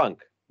 the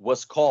trunk,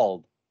 was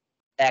called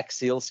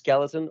axial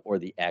skeleton, or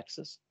the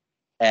axis.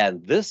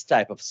 And this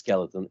type of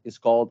skeleton is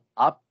called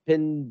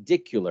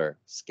appendicular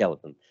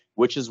skeleton,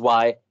 which is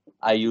why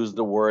I use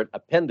the word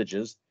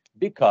appendages,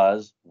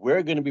 because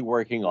we're going to be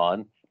working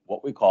on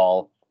what we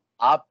call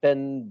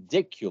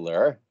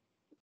appendicular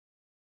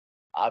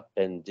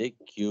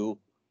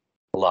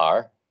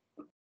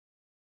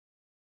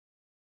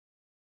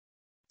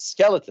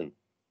skeleton,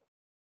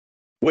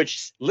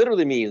 which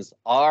literally means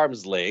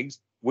arms, legs,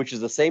 which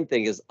is the same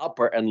thing as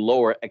upper and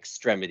lower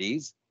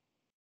extremities,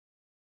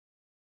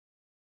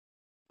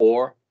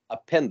 or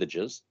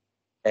appendages,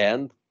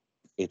 and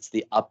it's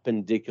the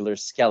appendicular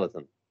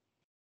skeleton.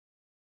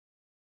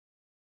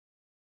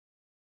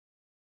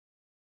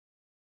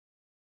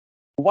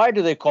 Why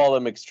do they call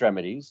them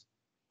extremities?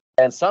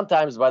 And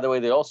sometimes, by the way,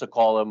 they also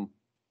call them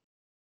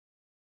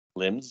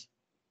limbs.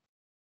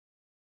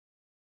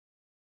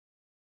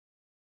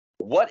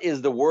 What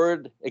is the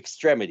word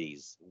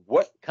extremities?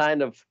 What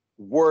kind of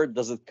word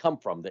does it come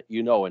from that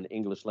you know in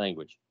English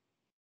language?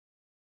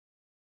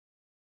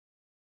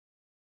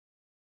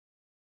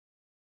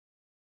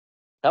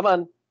 Come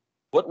on.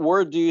 What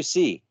word do you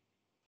see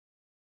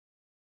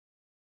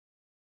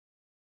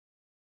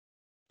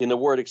in the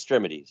word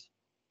extremities?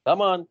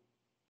 Come on.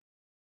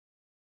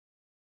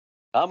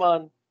 Come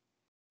on.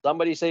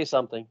 Somebody say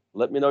something.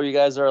 Let me know you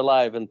guys are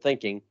alive and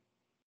thinking.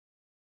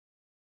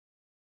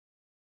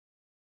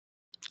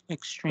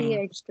 Extreme. Yeah,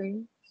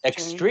 extreme.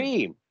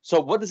 Extreme. So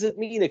what does it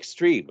mean,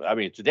 extreme? I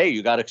mean, today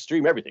you got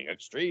extreme everything.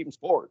 Extreme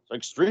sports,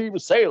 extreme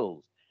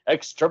sales,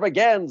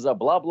 extravaganza,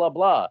 blah, blah,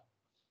 blah.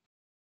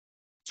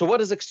 So what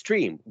is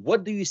extreme?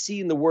 What do you see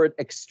in the word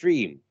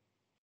extreme?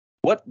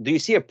 What do you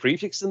see a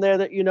prefix in there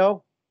that you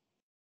know?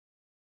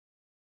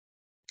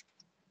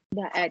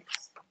 The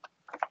X.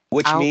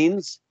 Which Out.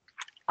 means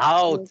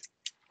out,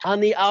 on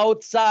the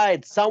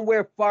outside,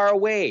 somewhere far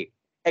away.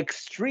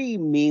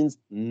 Extreme means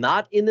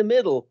not in the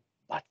middle,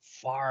 but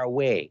far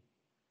away.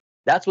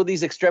 That's what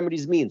these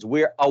extremities means.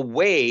 We're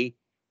away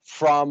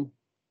from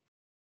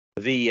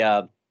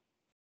the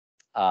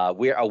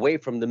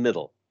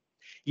middle.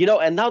 You know,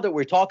 and now that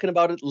we're talking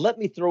about it, let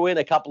me throw in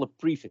a couple of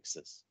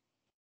prefixes.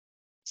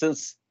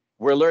 Since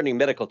we're learning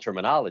medical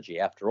terminology,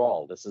 after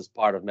all, this is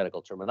part of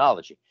medical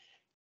terminology.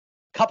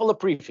 Couple of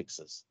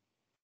prefixes.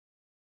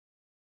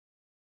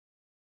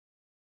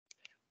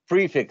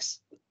 Prefix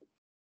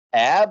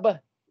ab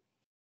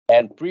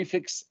and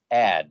prefix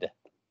ad.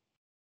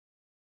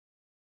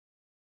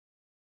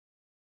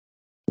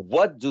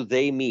 What do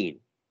they mean?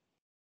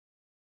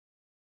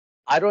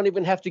 I don't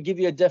even have to give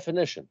you a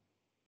definition.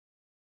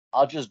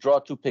 I'll just draw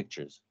two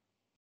pictures.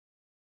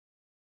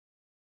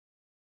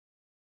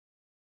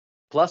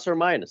 Plus or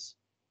minus.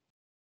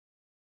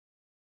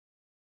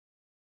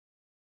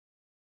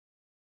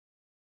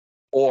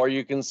 Or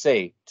you can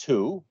say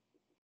to,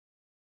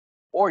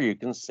 or you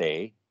can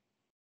say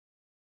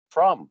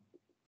from.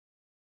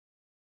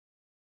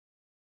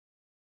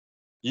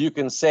 You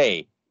can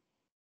say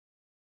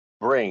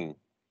bring,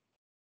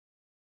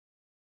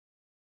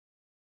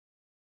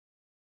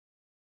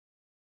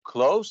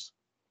 close,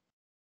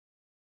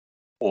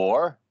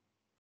 or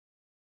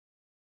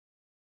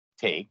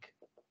take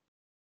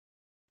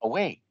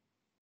away.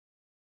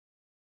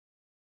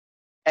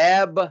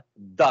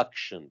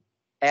 Abduction,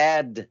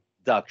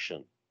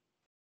 adduction.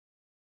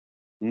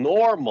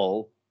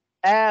 Normal,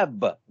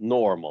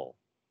 abnormal.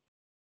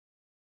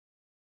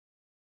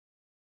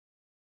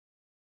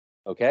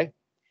 Okay?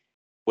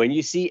 When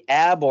you see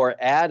ab or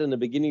ad in the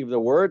beginning of the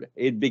word,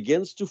 it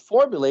begins to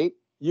formulate,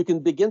 you can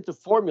begin to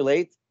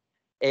formulate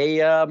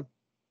a,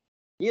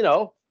 you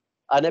know,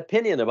 an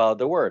opinion about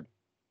the word.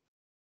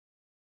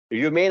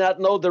 You may not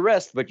know the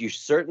rest, but you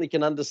certainly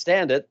can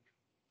understand it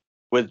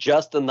with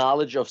just the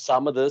knowledge of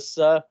some of this,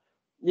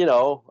 you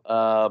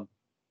know,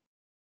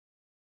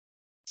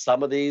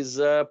 some of these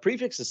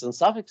prefixes and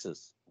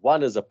suffixes.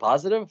 One is a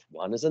positive,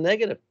 one is a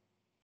negative.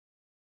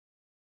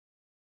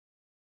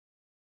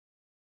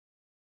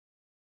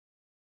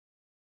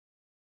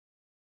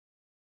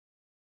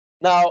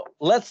 Now,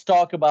 let's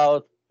talk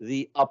about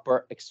the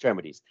upper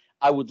extremities.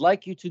 I would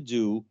like you to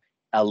do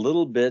a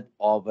little bit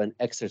of an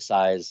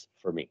exercise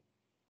for me.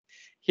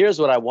 Here's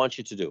what I want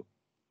you to do.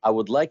 I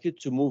would like you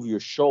to move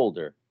your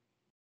shoulder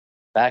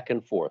back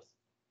and forth.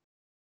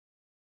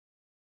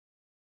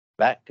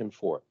 Back and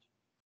forth.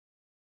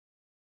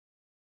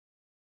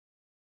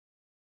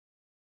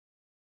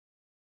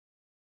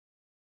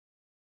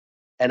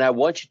 And I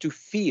want you to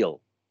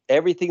feel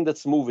everything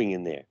that's moving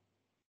in there.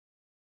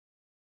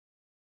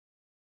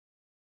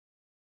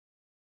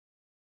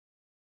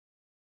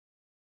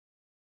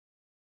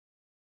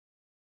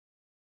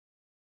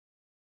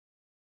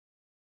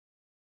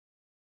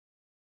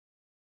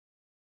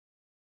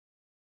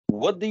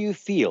 What do you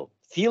feel?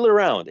 Feel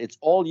around. It's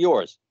all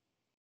yours.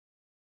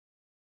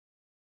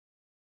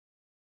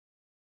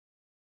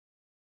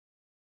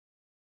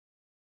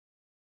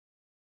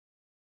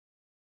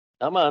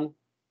 Come on.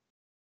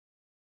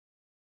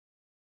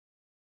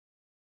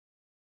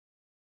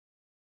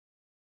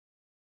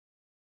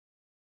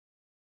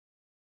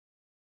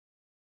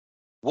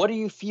 What are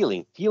you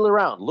feeling? Feel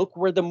around. Look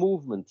where the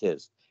movement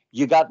is.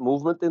 You got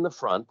movement in the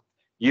front.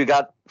 You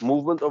got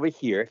movement over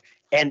here.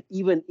 And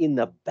even in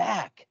the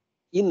back.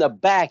 In the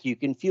back, you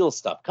can feel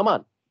stuff. Come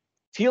on.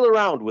 Feel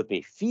around with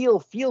me.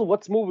 Feel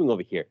what's moving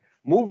over here.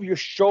 Move your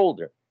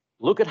shoulder.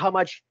 Look at how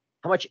much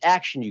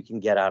action you can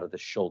get out of the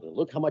shoulder.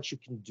 Look how much you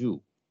can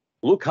do.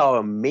 Look how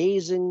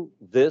amazing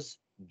this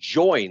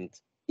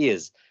joint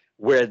is,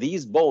 where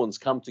these bones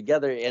come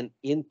together and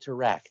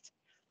interact.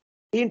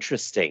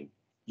 Interesting.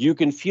 You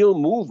can feel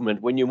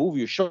movement when you move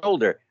your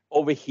shoulder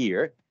over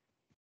here,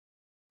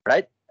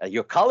 right?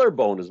 Your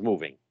collarbone is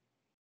moving.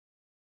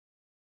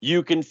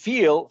 You can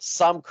feel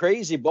some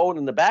crazy bone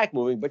in the back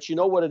moving, but you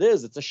know what it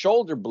is? It's a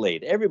shoulder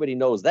blade. Everybody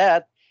knows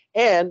that.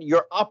 And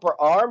your upper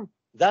arm,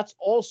 that's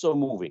also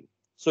moving.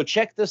 So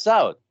check this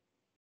out,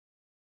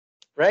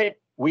 right?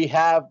 We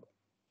have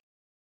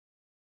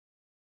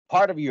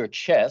part of your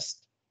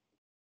chest,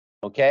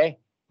 okay,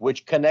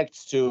 which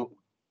connects to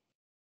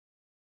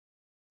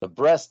the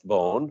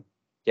breastbone.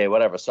 Okay,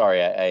 whatever.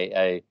 Sorry,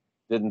 I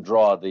didn't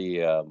draw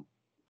the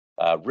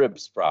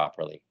ribs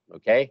properly,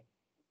 okay?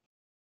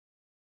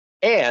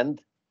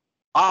 And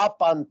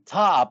up on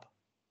top,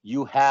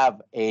 you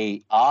have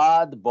a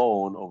odd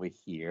bone over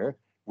here,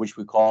 which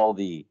we call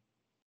the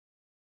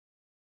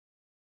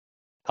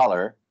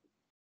collar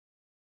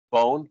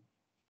bone.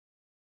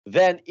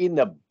 Then in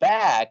the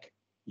back,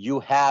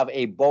 you have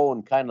a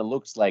bone kind of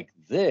looks like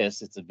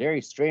this. It's a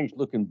very strange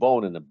looking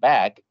bone in the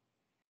back,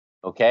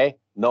 okay,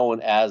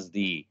 known as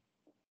the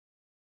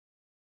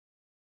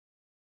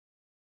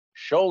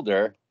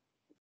shoulder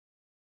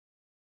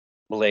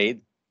blade.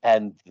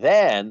 And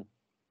then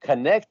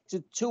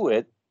connected to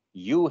it,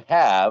 you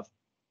have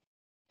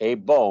a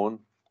bone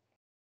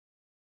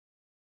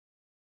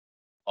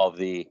of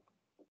the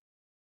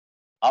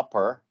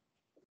upper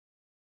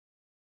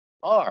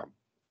arm.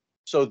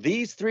 So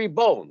these three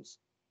bones,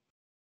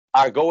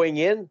 are going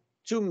in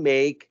to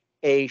make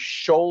a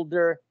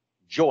shoulder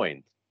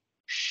joint.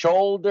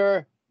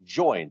 Shoulder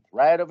joint,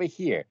 right over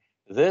here.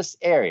 This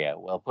area,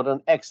 we'll put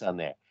an X on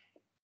there.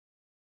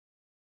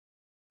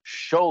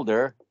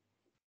 Shoulder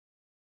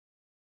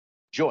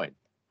joint.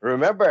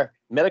 Remember,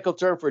 medical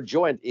term for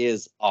joint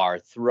is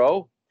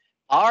arthro.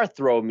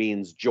 Arthro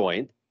means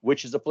joint,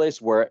 which is a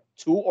place where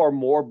two or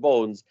more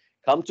bones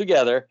come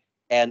together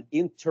and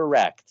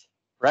interact,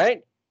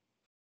 right?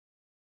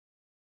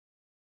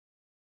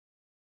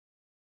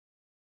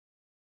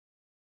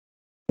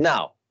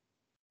 Now,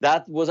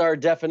 that was our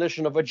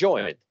definition of a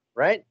joint,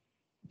 right?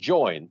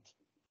 Joint,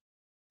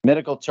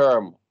 medical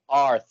term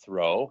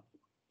arthro,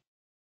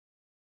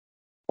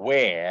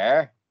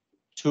 where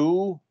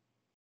 2+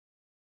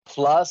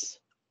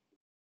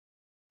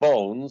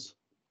 bones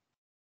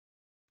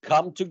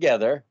come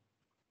together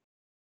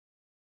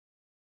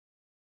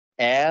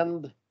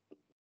and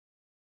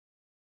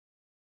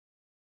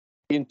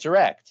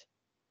interact.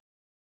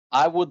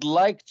 I would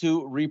like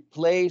to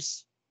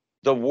replace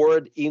the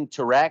word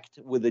interact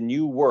with a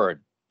new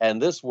word,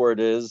 and this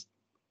word is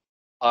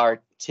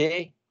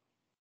articulate.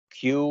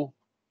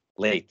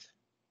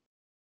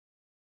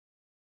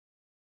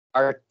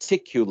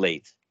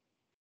 Articulate.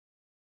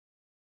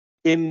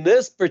 In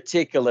this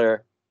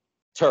particular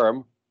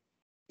term,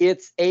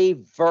 it's a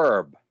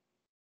verb.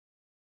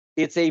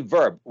 It's a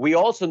verb. We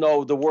also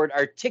know the word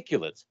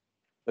articulate,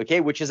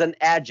 okay, which is an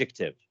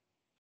adjective.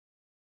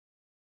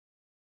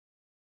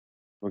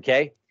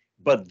 Okay,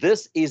 but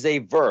this is a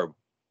verb,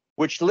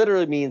 which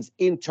literally means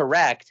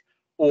interact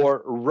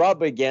or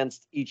rub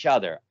against each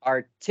other.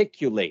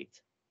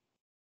 Articulate.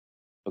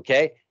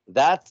 Okay,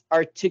 that's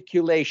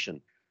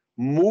articulation,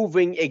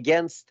 moving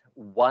against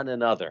one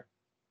another.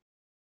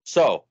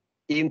 So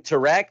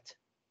interact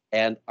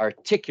and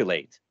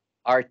articulate.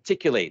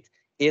 Articulate.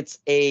 It's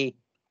a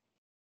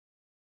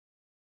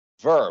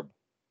verb.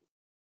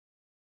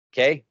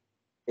 Okay,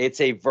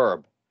 it's a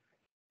verb.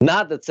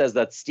 Not that says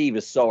that Steve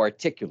is so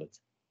articulate,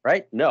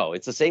 right? No,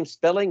 it's the same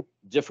spelling,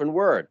 different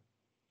word.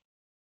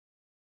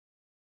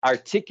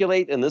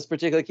 Articulate in this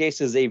particular case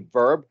is a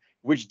verb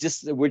which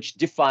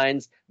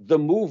defines the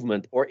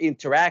movement or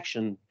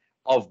interaction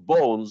of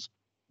bones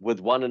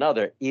with one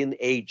another in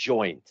a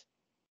joint.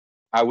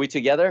 Are we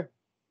together?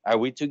 Are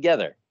we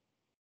together?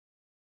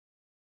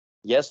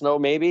 Yes, no,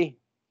 maybe?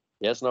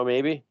 Yes, no,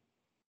 maybe?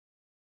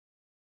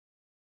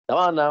 Come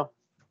on now.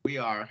 We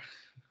are.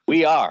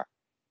 We are.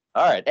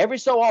 All right. Every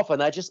so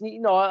often, I just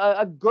need,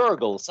 a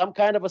gurgle, some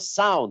kind of a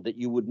sound that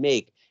you would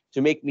make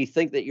to make me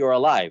think that you're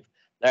alive.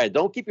 All right.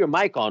 Don't keep your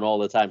mic on all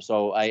the time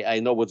so I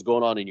know what's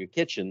going on in your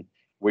kitchen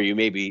where you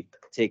may be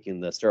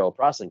taking the sterile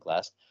processing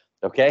class.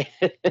 Okay.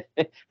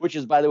 Which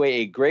is, by the way,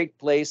 a great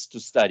place to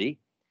study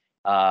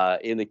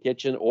in the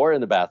kitchen or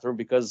in the bathroom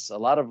because a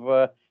lot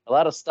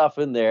of stuff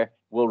in there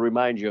will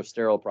remind you of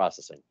sterile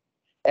processing.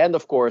 And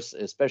of course,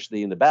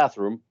 especially in the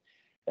bathroom,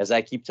 as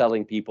I keep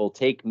telling people,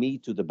 take me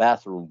to the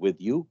bathroom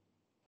with you.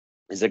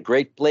 It's a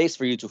great place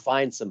for you to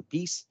find some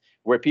peace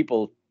where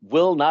people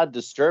will not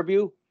disturb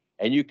you.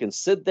 And you can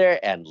sit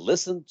there and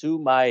listen to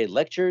my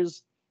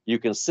lectures. You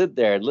can sit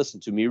there and listen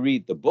to me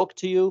read the book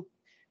to you.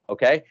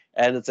 Okay.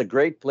 And it's a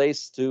great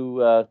place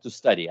to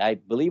study. I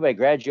believe I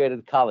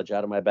graduated college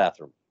out of my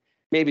bathroom.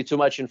 Maybe too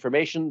much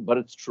information, but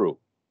it's true.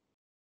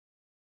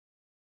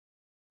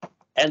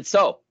 And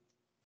so,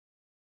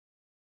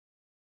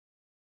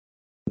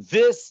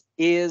 this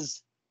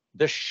is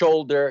the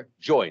shoulder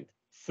joint,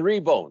 3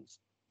 bones.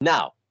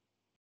 Now,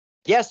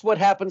 guess what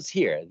happens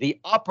here? The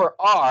upper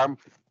arm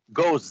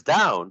goes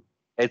down.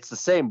 It's the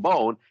same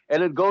bone,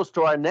 and it goes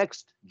to our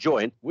next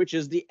joint, which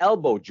is the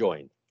elbow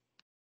joint.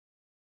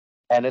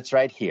 And it's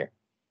right here.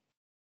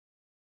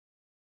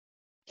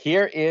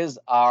 Here is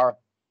our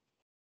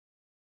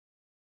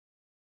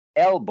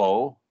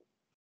elbow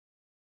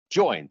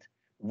joint,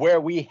 where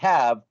we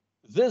have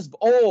this.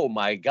 Oh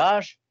my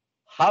gosh,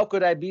 how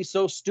could I be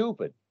so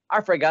stupid?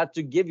 I forgot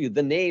to give you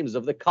the names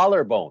of the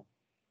collarbone.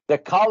 The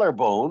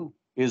collarbone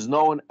is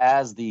known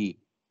as the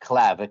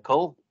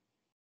clavicle.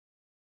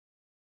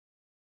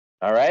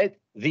 All right.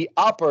 The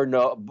upper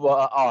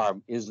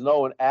arm is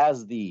known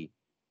as the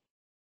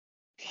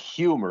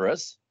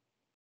humerus.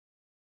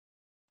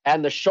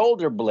 And the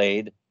shoulder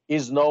blade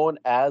is known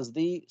as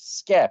the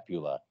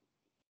scapula.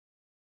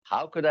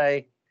 How could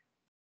I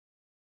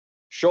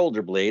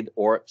shoulder blade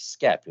or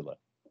scapula?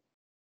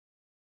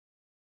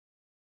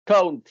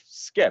 Count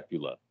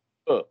scapula.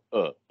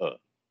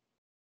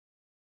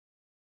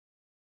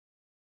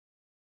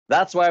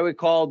 That's why we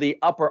call the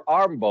upper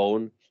arm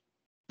bone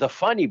the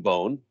funny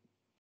bone.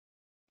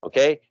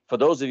 Okay, for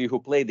those of you who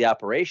played the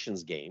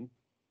operations game,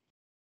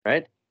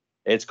 right?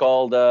 It's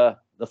called the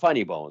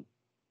funny bone.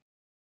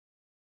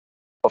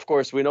 Of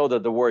course, we know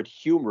that the word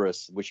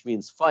humerus, which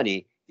means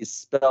funny, is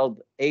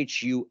spelled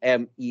Humerous,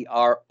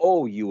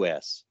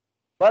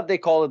 but they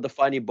call it the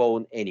funny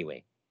bone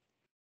anyway.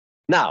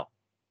 Now,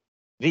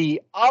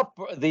 the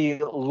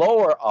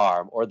lower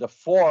arm or the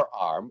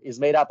forearm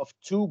is made up of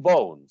 2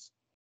 bones.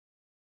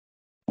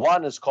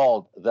 One is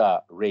called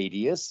the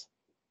radius,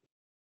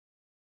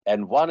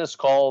 and one is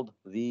called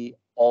the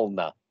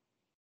ulna.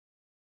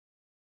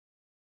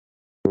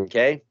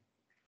 Okay,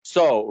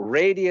 so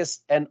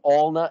radius and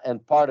ulna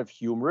and part of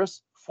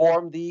humerus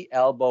form the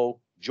elbow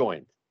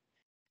joint.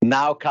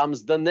 Now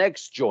comes the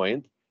next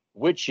joint,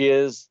 which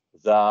is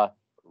the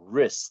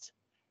wrist.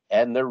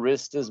 And the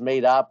wrist is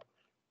made up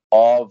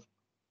of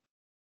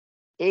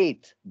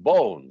 8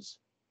 bones.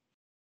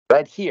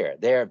 Right here,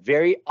 they're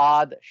very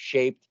odd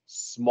shaped,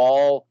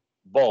 small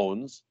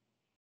bones.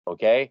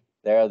 Okay,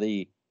 they're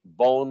the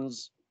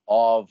bones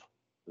of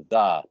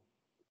the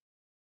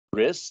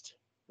wrist.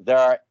 There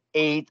are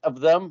 8 of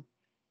them.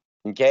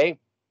 Okay,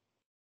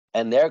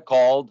 and they're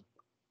called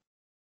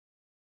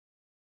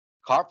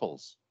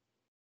carpals.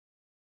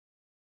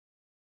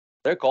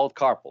 They're called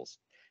carpals.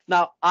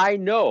 Now, I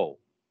know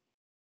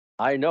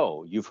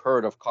you've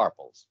heard of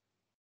carpals.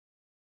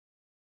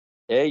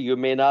 Okay, you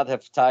may not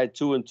have tied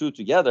 2 and 2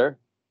 together,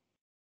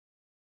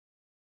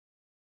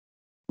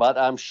 but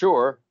I'm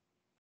sure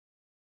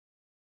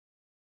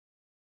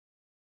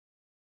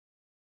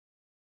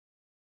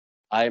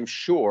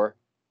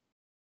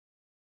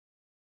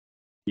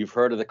you've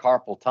heard of the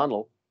carpal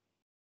tunnel.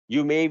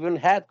 You may even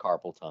had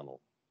carpal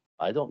tunnel.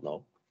 I don't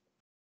know.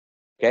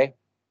 Okay,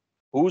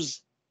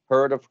 who's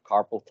heard of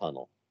carpal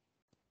tunnel?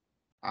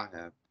 I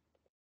have.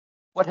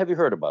 What have you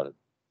heard about it?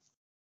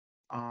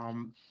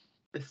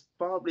 It's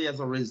probably as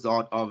a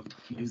result of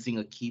using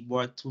a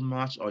keyboard too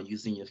much or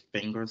using your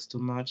fingers too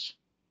much.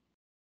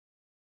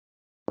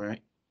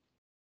 Right?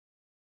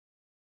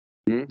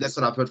 Hmm? That's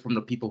what I've heard from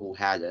the people who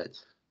had it.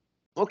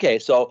 Okay,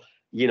 so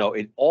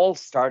it all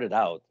started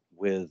out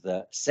with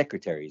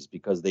secretaries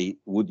because they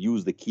would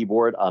use the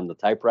keyboard on the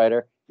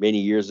typewriter many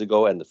years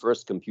ago, and the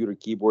first computer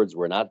keyboards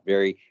were not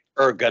very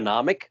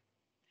ergonomic.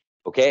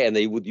 Okay, and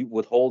they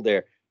would hold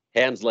their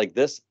hands like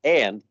this,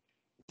 and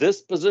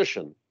this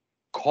position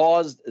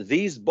caused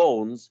these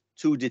bones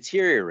to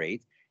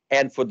deteriorate,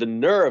 and for the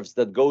nerves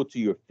that go to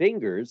your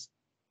fingers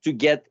to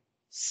get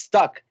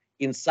stuck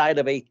inside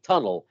of a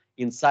tunnel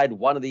inside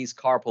one of these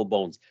carpal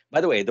bones. By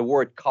the way, the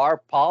word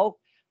carpal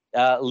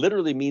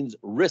literally means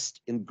wrist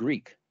in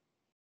Greek.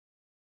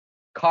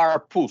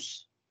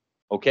 Carpus,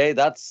 okay,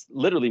 that's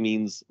literally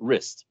means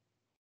wrist.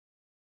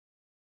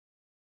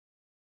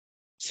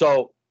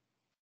 So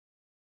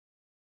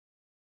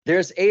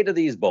there's 8 of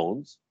these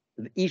bones.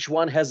 Each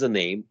one has a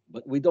name,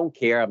 but we don't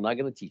care. I'm not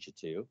going to teach it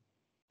to you.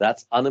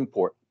 That's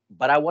unimportant.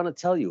 But I want to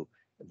tell you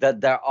that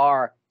there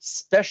are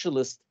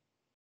specialist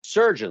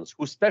surgeons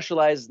who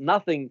specialize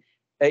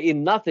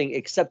in nothing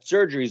except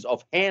surgeries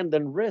of hand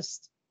and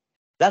wrist.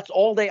 That's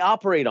all they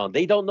operate on.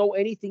 They don't know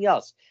anything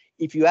else.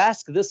 If you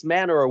ask this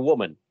man or a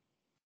woman,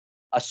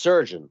 a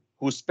surgeon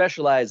who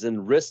specializes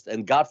in wrist,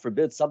 and God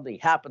forbid something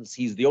happens,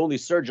 he's the only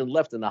surgeon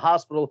left in the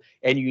hospital,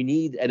 and you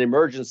need an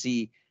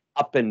emergency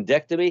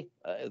appendectomy,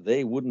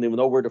 they wouldn't even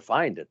know where to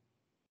find it.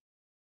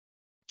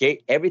 Okay,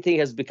 everything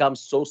has become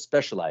so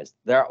specialized.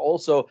 There are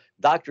also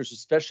doctors who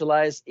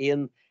specialize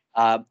in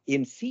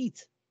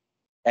feet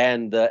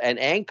and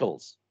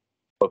ankles.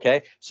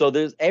 Okay, so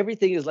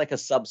everything is like a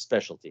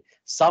subspecialty.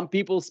 Some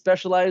people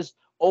specialize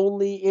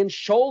only in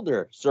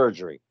shoulder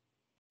surgery.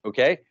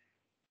 Okay,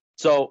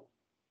 so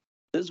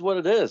this is what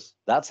it is.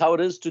 That's how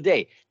it is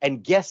today.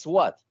 And guess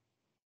what?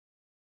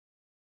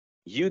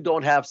 You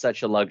don't have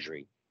such a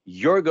luxury.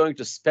 You're going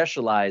to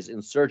specialize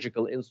in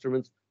surgical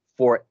instruments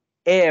for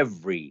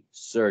every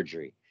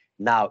surgery.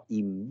 Now,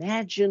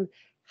 imagine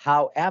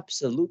how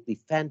absolutely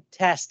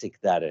fantastic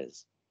that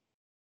is.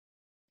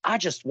 I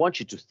just want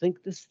you to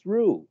think this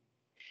through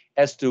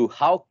as to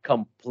how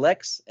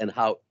complex and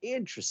how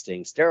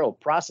interesting sterile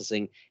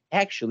processing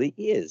actually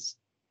is.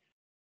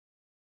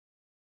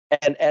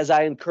 And as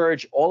I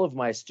encourage all of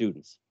my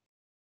students,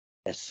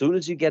 as soon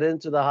as you get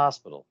into the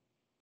hospital,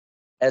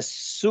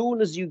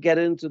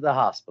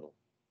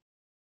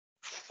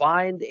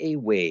 find a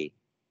way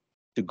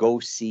to go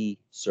see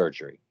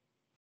surgery.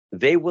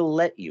 They will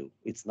let you.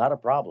 It's not a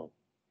problem.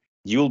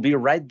 You'll be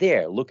right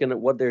there looking at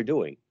what they're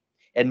doing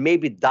and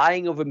maybe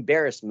dying of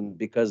embarrassment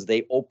because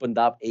they opened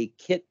up a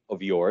kit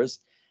of yours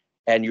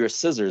and your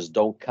scissors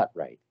don't cut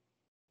right.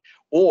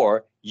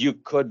 Or your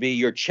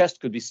chest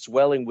could be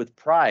swelling with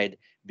pride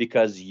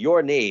because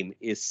your name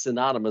is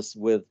synonymous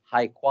with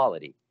high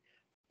quality.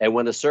 And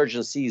when the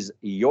surgeon sees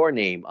your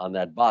name on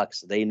that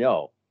box, they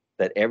know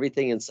that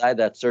everything inside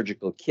that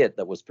surgical kit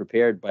that was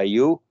prepared by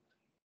you,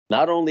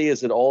 not only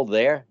is it all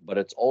there, but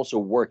it's also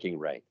working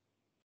right.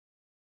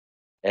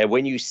 And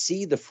when you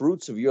see the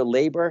fruits of your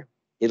labor,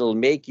 it'll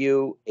make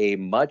you a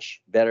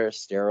much better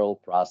sterile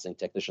processing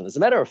technician. As a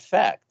matter of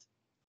fact,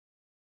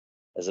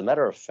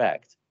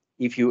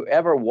 if you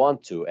ever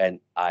want to, and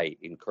I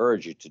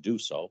encourage you to do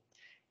so,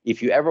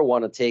 if you ever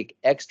want to take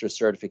extra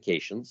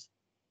certifications,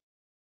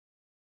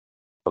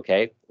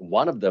 okay,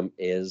 one of them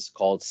is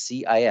called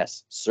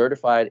CIS,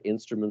 Certified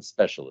Instrument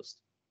Specialist.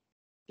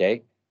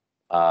 Okay,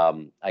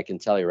 I can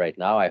tell you right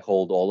now, I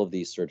hold all of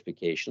these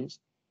certifications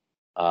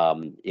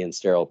in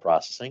sterile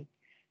processing.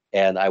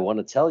 And I want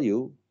to tell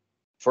you,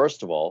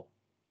 first of all,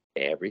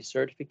 every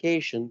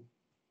certification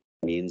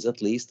Means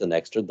at least an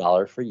extra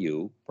 $1 for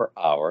you per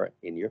hour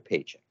in your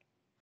paycheck.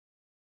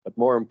 But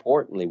more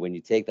importantly, when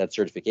you take that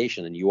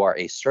certification and you are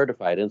a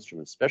certified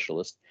instrument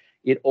specialist,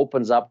 it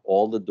opens up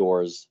all the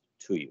doors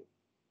to you.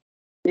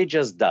 It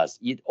just does.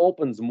 It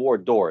opens more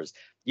doors.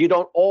 You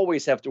don't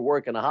always have to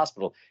work in a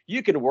hospital.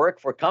 You can work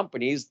for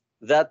companies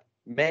that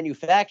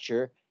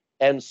manufacture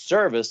and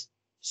service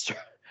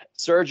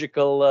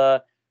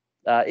surgical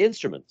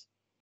instruments.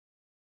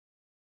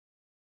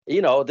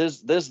 You know,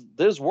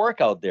 there's work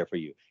out there for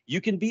you. You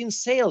can be in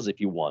sales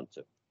if you want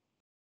to.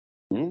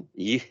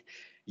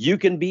 You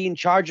can be in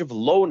charge of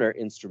loaner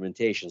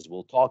instrumentations.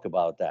 We'll talk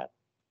about that.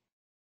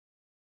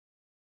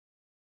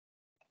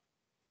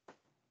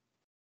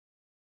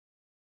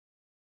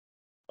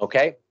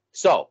 Okay,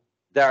 so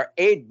there are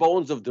 8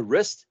 bones of the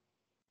wrist,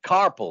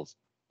 carpals,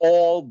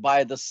 all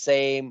by the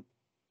same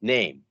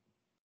name.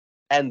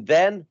 And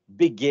then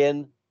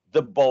begin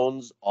the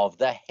bones of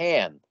the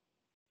hand.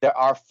 There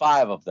are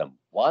 5 of them.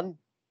 1,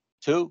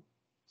 2,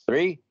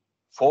 3,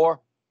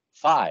 4,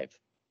 5.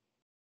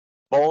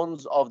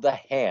 Bones of the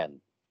hand.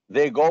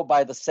 They go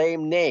by the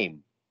same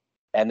name,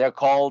 and they're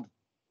called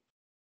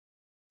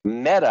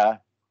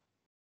metacarpals.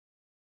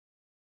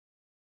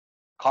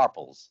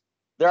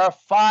 There are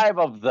 5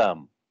 of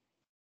them.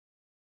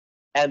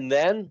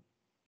 And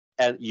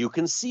you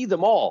can see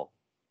them all.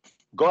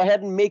 Go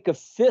ahead and make a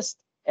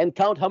fist and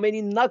count how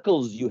many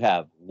knuckles you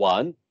have.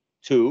 1,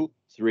 2,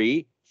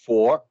 3,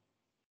 4,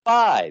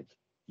 5.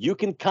 You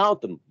can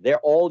count them. They're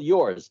all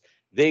yours.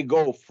 They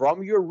go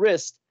from your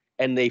wrist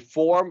and they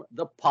form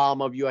the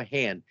palm of your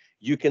hand.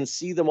 You can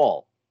see them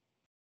all.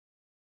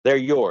 They're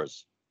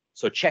yours.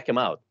 So check them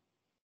out.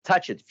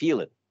 Touch it,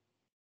 feel it.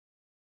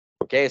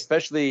 Okay,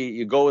 especially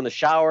you go in the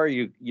shower,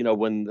 you know,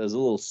 when there's a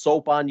little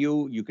soap on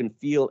you, you can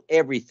feel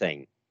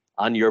everything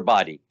on your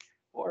body.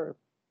 Or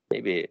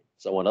maybe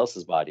someone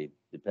else's body.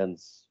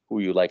 Depends who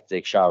you like to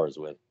take showers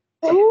with.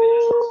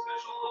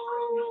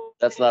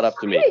 That's not up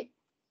to me.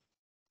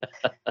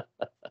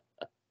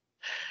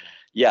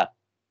 Yeah.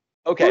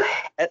 Okay.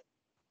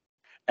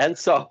 And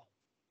so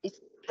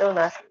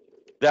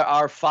there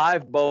are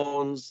 5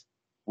 bones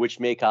which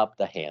make up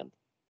the hand.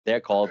 They're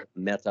called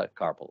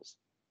metacarpals.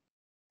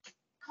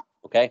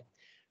 Okay.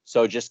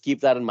 So just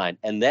keep that in mind.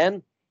 And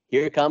then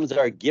here comes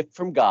our gift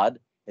from God.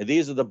 And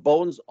these are the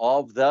bones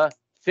of the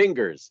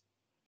fingers.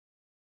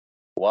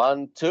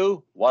 1,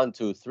 2, 1,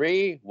 2,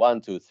 3,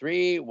 1, 2,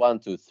 3, 1,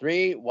 2,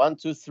 3, 1,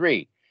 2,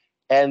 3.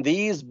 And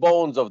these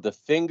bones of the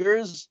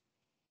fingers,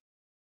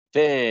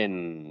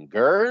 they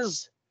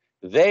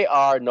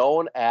are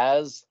known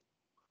as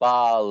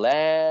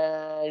phalanges.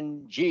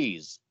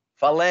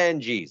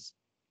 Phalanges.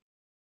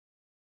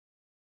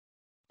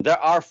 There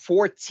are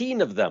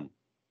 14 of them.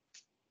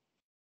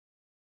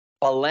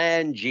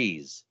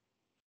 Phalanges.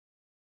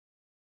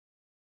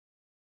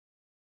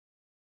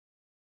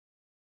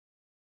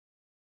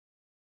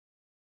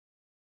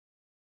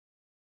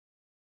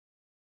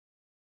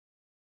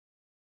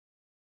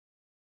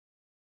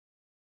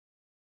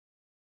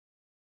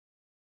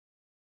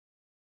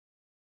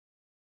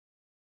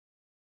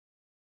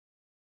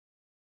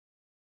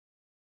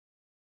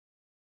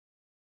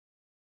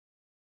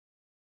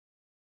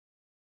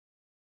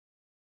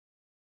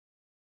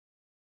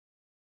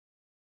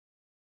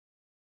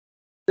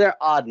 They're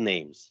odd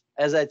names.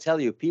 As I tell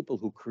you, people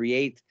who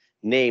create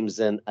names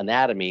in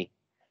anatomy,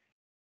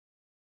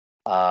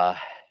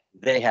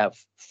 they have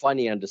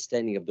funny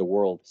understanding of the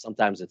world.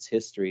 Sometimes it's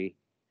history.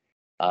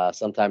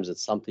 Sometimes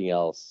it's something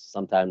else.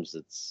 Sometimes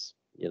it's,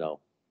 you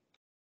know,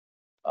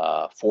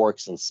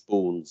 forks and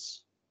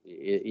spoons.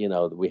 You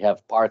know, we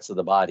have parts of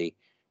the body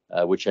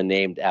which are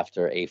named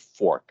after a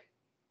fork.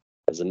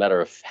 As a matter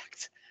of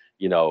fact,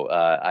 you know,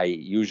 I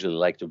usually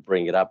like to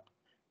bring it up.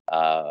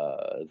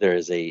 There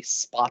is a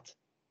spot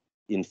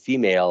in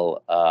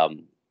female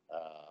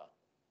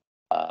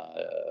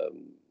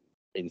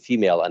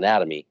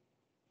anatomy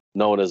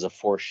known as a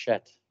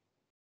fourchette.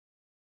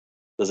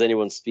 Does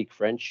anyone speak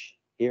French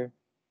here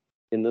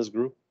in this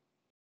group?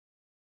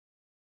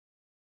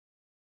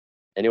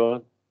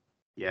 Anyone?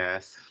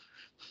 Yes.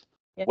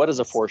 What is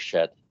a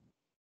fourchette?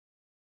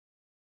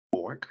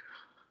 Fork.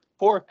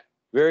 Fork.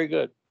 Very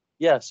good.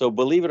 Yeah, so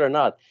believe it or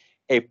not,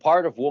 a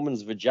part of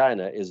woman's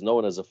vagina is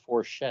known as a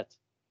fourchette.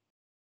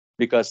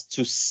 Because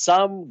to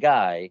some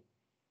guy,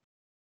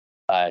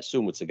 I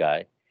assume it's a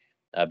guy,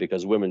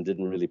 because women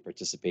didn't really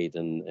participate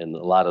in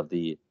a lot of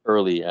the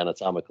early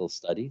anatomical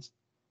studies.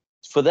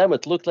 For them,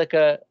 it looked like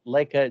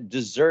a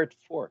dessert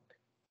fork.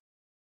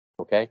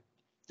 Okay,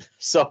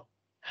 so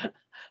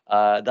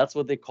that's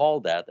what they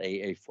call that,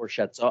 a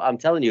fourchette. So I'm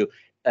telling you,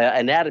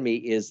 anatomy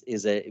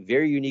is a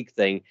very unique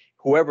thing.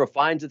 Whoever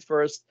finds it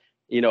first,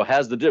 you know,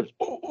 has the dibs.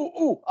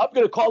 Ooh, I'm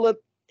gonna call it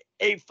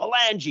a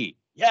phalange.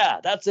 Yeah,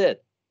 that's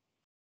it,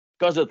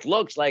 because it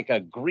looks like a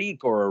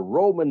Greek or a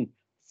Roman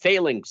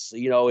phalanx,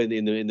 you know, in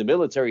the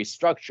military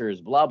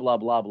structures, blah, blah,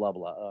 blah, blah,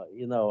 blah.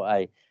 You know,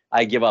 I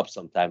give up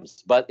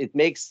sometimes, but it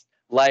makes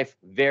life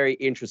very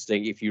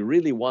interesting. If you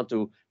really want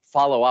to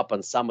follow up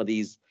on some of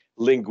these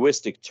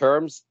linguistic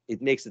terms,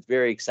 it makes it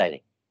very exciting.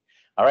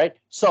 All right.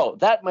 So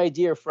that, my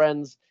dear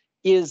friends,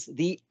 is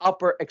the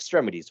upper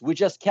extremities. We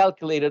just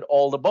calculated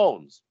all the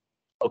bones.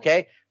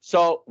 Okay.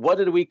 So what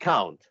did we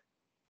count?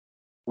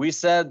 We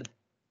said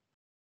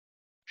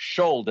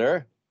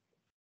shoulder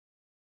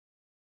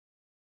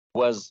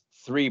was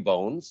 3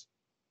 bones.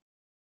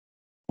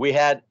 We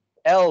had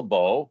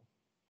elbow.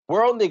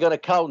 We're only going to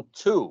count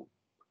 2.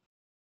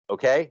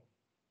 Okay.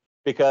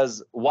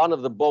 Because one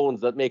of the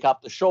bones that make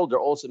up the shoulder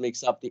also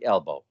makes up the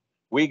elbow.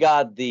 We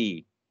got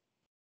the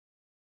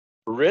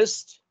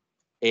wrist,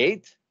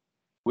 8.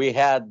 We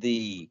had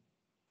the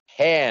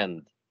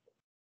hand,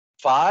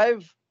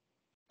 5,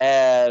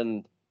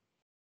 and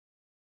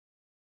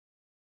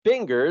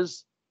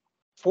fingers,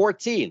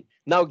 14.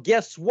 Now,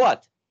 guess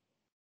what?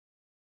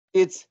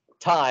 It's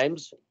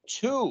times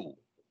 2.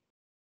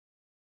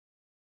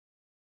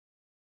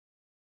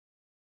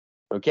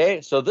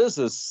 Okay, so this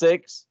is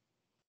 6,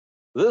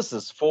 this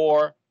is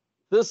 4,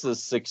 this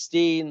is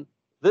 16,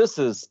 this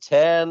is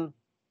 10,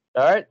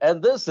 all right,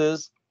 and this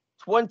is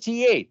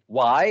 28.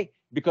 Why?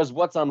 Because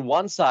what's on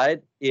one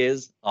side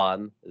is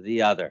on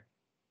the other.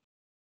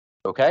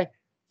 Okay,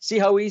 see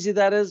how easy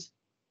that is?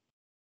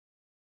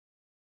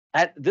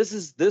 And this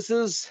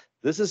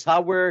is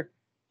how we're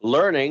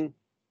learning.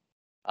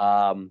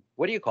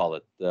 What do you call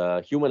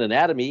it? Human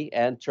anatomy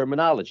and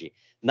terminology.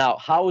 Now,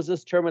 how is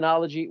this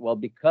terminology? Well,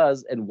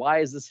 because, and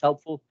why is this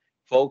helpful?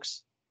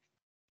 Folks,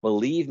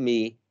 believe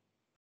me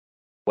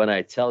when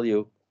I tell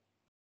you,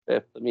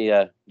 let me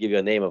give you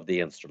a name of the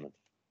instrument.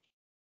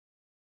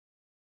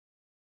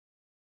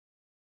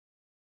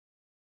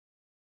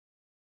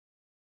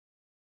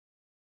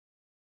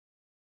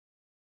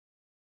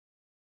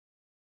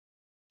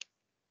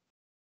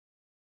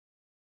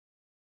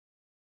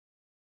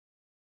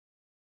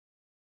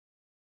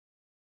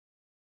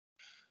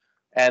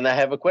 And I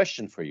have a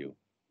question for you.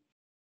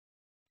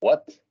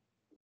 What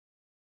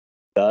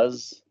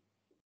does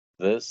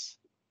this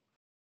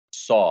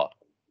saw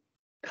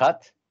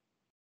cut,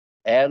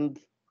 and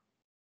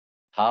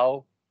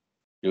how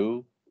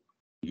do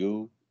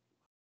you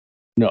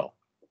know?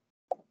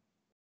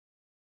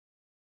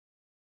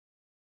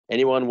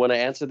 Anyone want to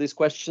answer this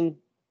question?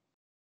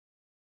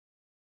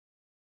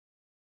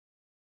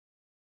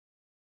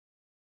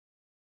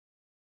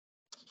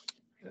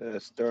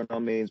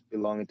 Sternum means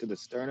belonging to the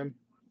sternum.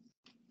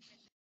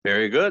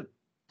 Very good.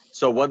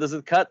 So what does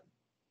it cut?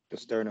 The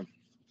sternum.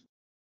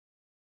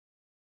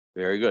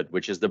 Very good,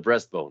 which is the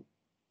breastbone.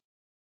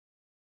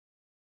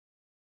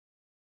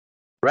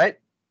 Right?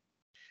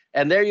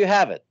 And there you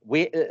have it.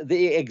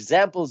 The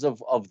examples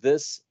of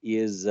this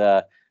is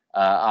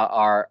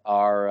are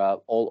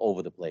all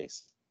over the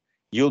place.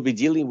 You'll be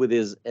dealing with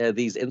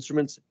these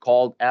instruments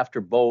called after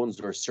bones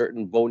or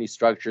certain bony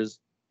structures,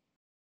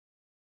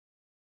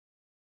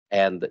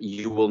 and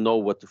you will know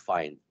what to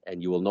find,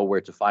 and you will know where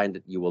to find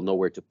it. You will know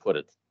where to put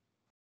it.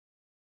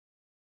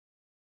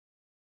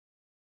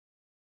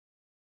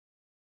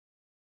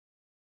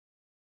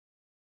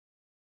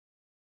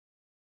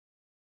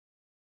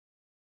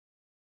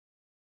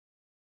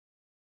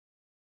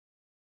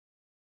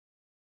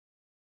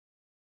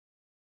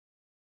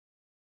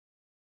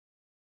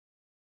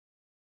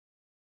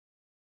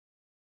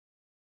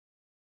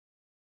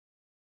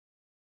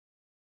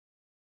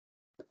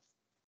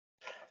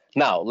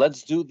 Now,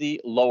 let's do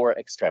the lower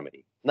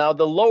extremity. Now,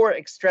 the lower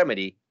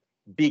extremity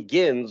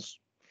begins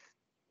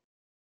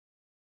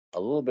a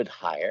little bit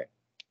higher.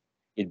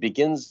 It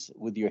begins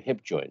with your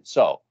hip joint.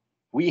 So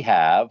we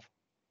have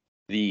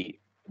the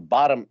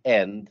bottom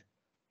end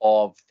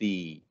of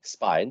the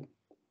spine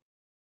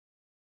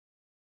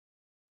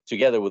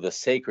together with the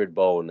sacred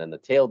bone and the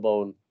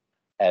tailbone,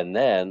 and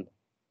then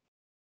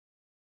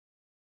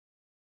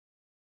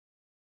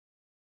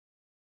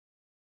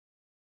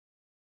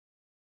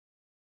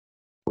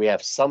we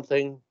have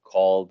something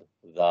called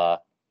the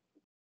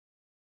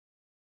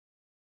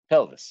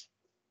pelvis.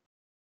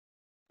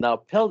 Now,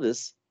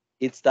 pelvis,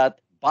 it's that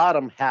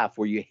bottom half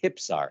where your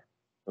hips are,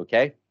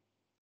 okay?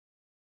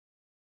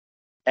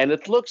 And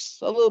it looks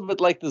a little bit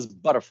like this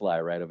butterfly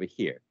right over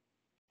here.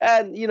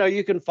 And, you know,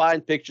 you can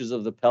find pictures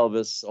of the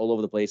pelvis all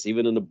over the place,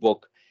 even in the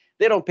book.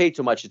 They don't pay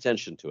too much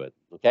attention to it,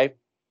 okay?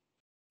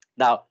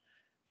 Now,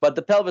 but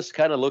the pelvis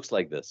kind of looks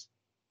like this.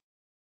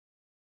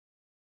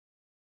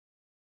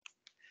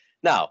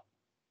 Now,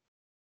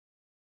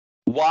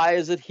 why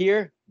is it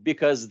here?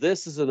 Because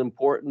this is an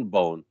important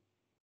bone,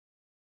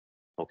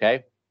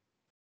 okay?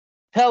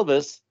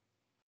 Pelvis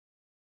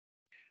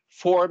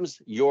forms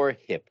your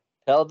hip.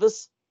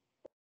 Pelvis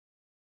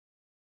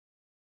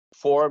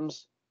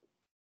forms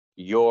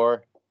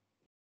your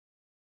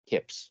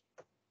hips.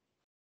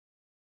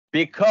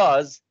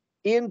 Because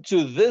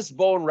into this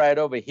bone right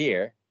over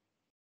here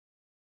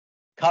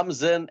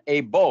comes in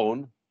a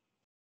bone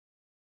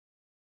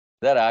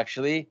that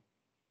actually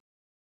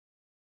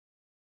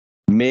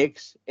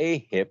makes a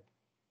hip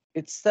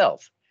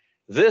itself.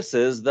 This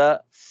is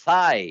the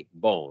thigh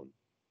bone.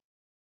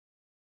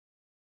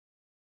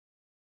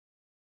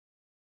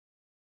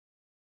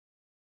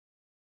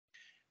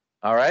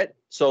 All right,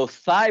 so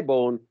thigh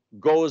bone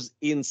goes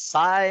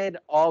inside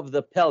of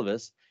the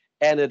pelvis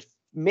and it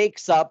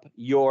makes up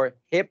your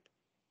hip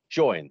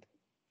joint.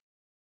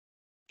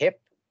 Hip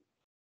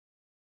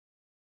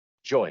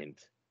joint.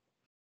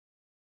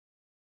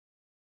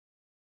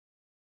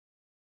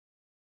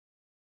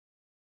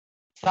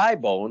 Thigh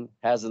bone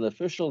has an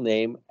official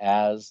name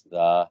as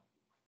the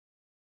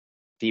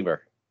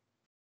femur.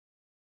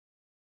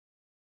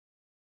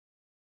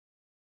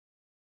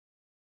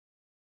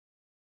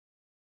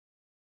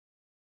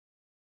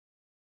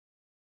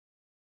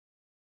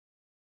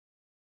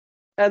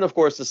 And of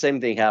course, the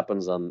same thing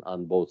happens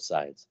on both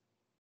sides.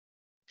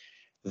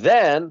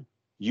 Then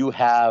you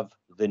have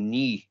the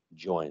knee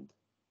joint.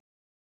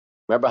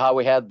 Remember how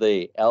we had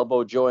the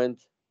elbow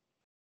joint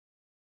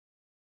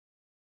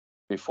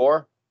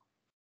before?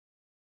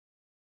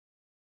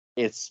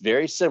 It's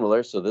very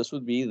similar. So this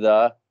would be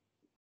the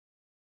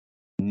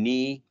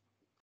knee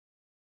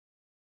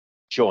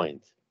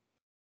joint.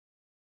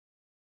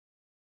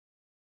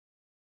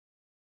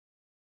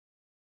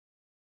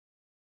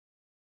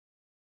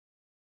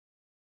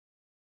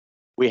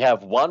 We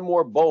have one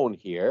more bone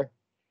here,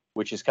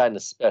 which is kind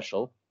of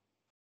special.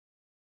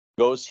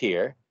 Goes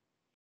here.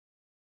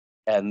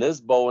 And this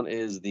bone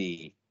is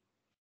the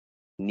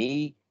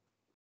knee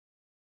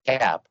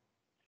cap,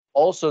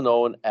 also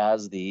known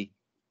as the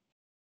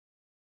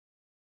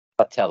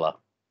patella.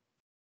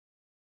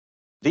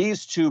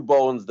 These two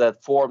bones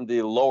that form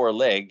the lower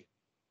leg,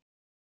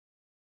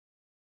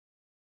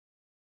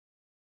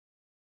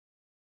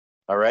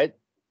 all right,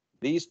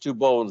 these two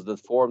bones that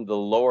form the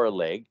lower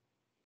leg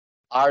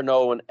are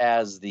known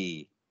as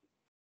the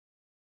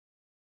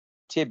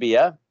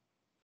tibia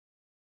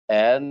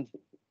and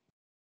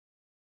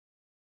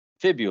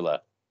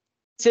fibula.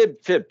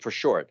 Fib for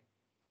short.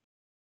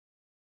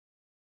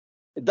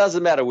 It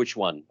doesn't matter which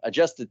one.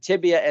 Just the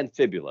tibia and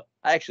fibula.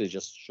 I actually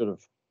just should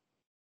have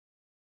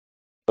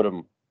put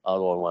them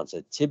all on one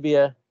side.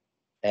 Tibia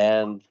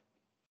and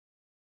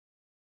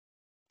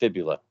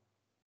fibula.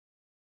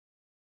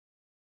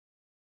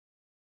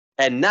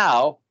 And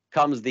now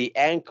comes the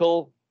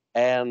ankle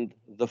and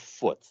the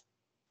foot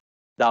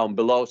down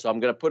below. So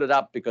I'm going to put it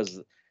up because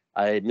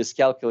I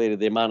miscalculated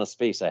the amount of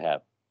space I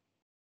have.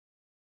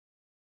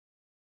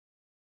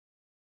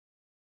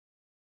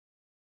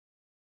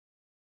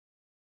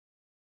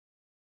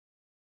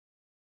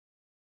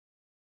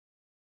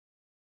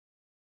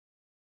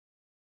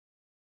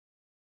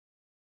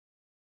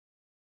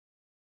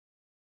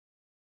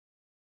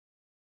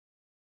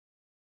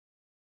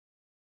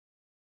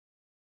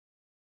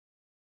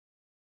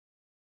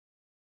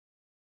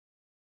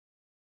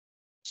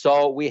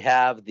 So we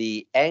have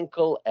the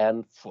ankle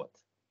and foot.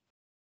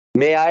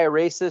 May I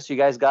erase this? You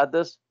guys got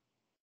this?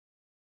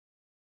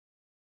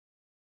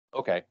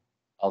 Okay,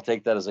 I'll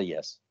take that as a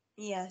yes.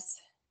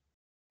 Yes.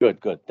 Good,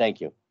 good. Thank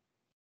you.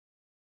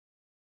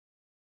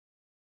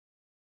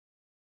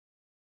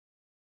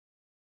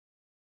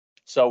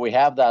 So we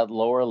have that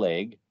lower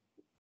leg,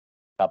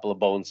 a couple of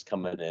bones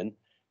coming in,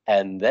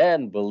 and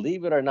then,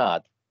 believe it or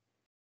not,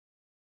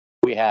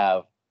 we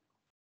have,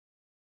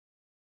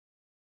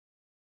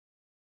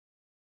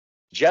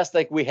 just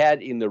like we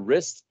had in the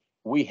wrist,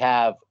 we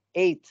have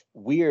 8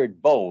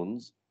 weird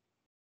bones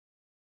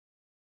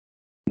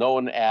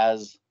known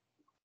as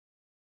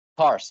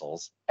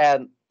tarsals.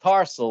 And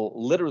tarsal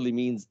literally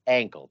means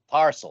ankle,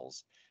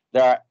 tarsals.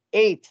 There are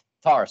 8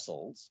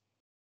 tarsals,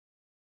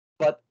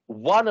 but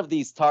one of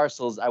these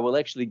tarsals I will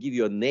actually give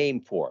you a name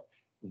for.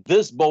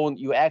 This bone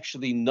you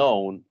actually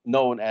known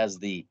as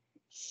the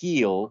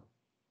heel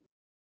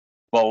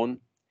bone,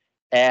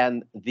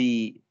 and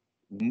the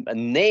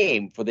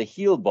name for the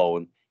heel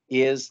bone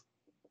is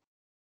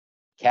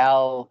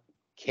calcaneus.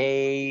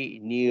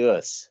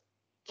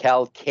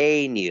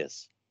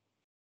 Calcaneus.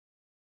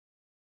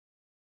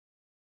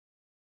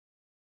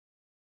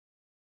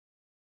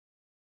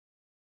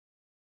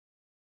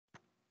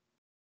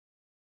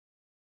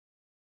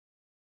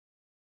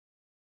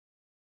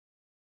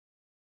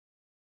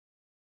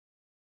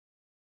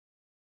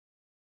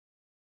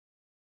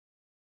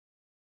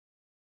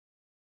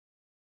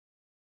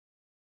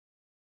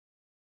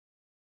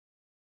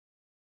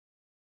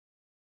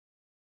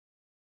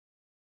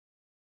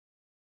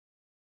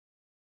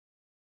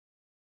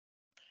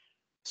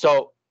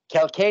 So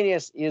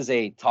calcaneus is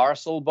a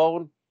tarsal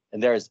bone,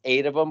 and there's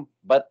 8 of them,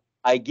 but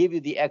I give you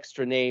the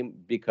extra name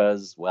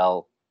because,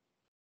 well,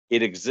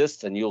 it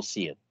exists and you'll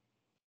see it.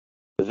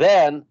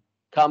 Then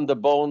come the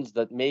bones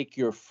that make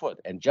your foot.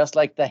 And just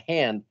like the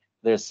hand,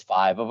 there's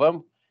 5 of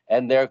them,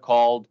 and they're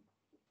called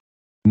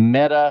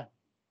metatarsals.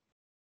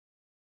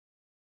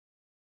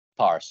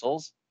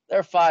 There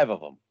are 5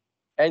 of them.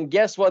 And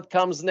guess what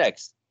comes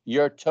next?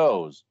 Your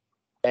toes.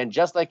 And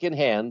just like in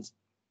hands,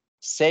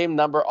 same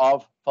number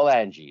of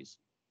phalanges.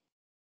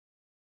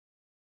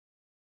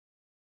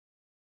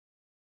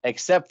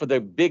 Except for the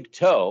big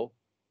toe,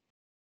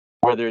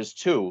 where there's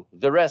 2,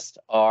 the rest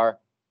are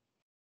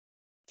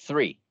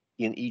 3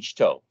 in each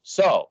toe.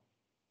 So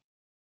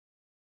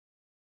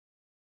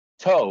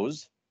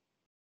toes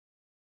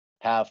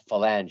have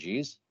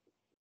phalanges,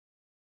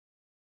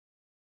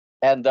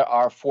 and there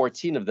are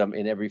 14 of them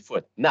in every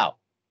foot. Now,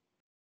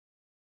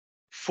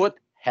 foot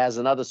has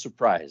another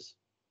surprise.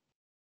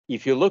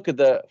 If you look at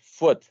the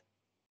foot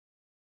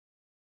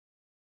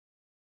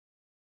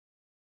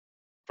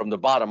from the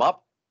bottom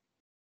up,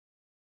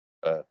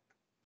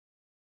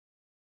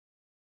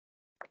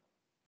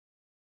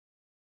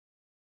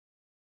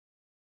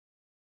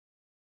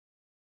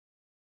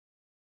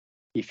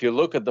 if you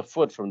look at the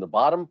foot from the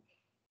bottom,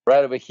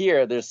 right over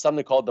here, there's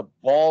something called the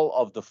ball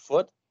of the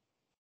foot.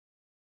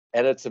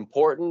 And it's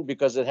important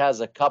because it has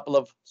a couple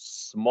of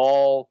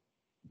small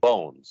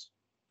bones.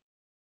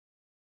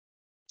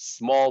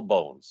 Small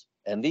bones.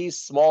 And these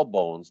small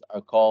bones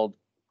are called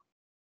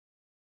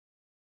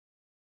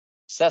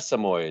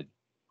sesamoid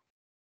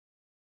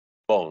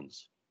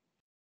bones.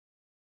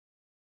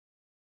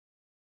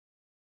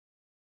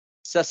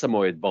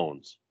 Sesamoid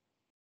bones.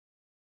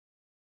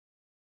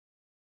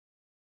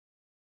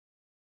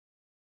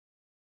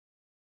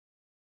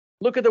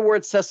 Look at the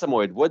word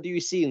sesamoid. What do you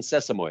see in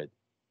sesamoid?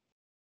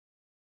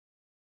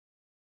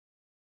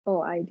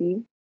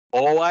 OID.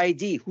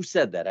 OID. Who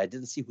said that? I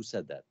didn't see who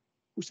said that.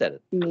 Who said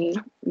it? Me.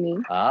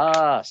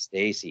 Ah,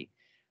 Stacy.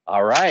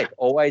 All right.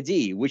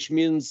 OID, which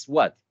means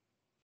what?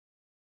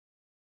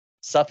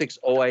 Suffix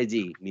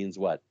OID means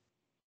what?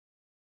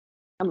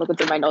 I'm looking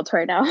through my notes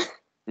right now.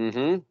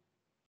 Mm-hmm.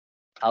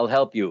 I'll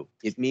help you.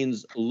 It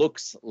means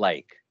looks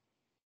like.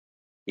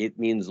 It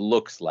means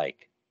looks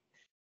like.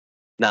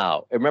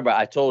 Now, remember,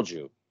 I told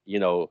you,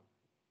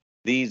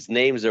 these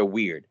names are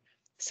weird.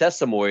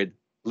 Sesamoid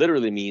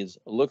literally means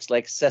looks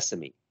like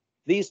sesame.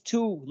 These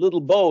two little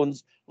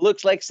bones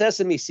looks like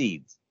sesame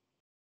seeds.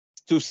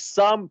 To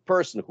some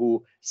person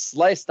who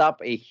sliced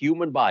up a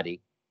human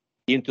body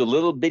into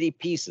little bitty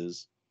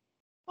pieces,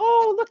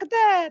 oh, look at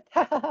that.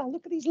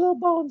 Look at these little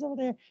bones over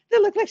there. They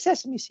look like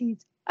sesame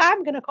seeds.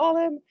 I'm going to call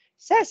them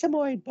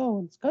sesamoid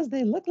bones because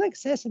they look like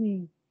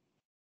sesame.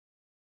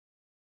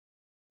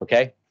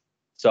 Okay,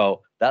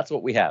 so that's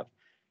what we have.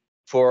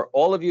 For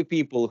all of you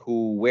people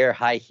who wear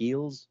high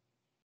heels,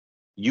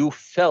 you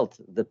felt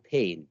the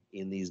pain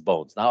in these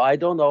bones. Now, I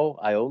don't know.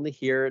 I only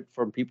hear it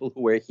from people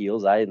who wear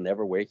heels. I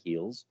never wear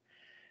heels.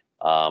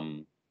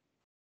 Then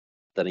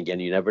again,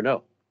 you never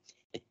know.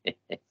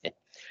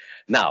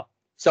 Now,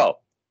 so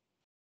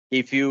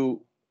if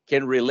you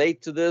can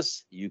relate to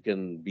this, you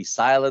can be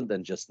silent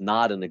and just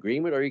nod in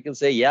agreement, or you can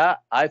say, yeah,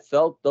 I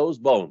felt those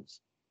bones.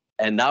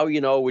 And now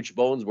you know which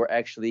bones were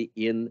actually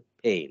in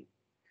pain.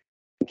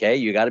 Okay,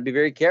 you got to be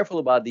very careful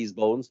about these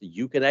bones.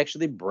 You can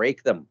actually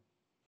break them.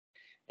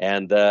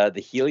 And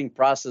the healing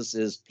process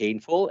is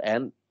painful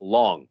and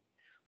long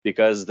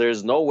because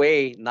there's no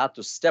way not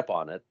to step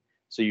on it.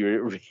 So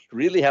you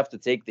really have to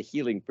take the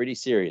healing pretty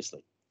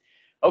seriously.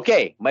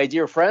 Okay, my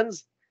dear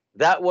friends,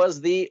 that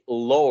was the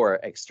lower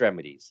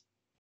extremities.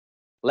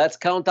 Let's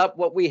count up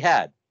what we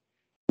had.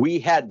 We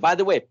had, by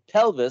the way,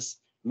 pelvis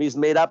is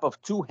made up of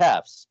two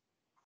halves.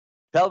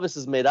 Pelvis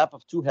is made up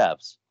of two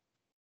halves.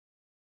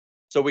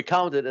 So we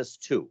count it as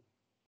two.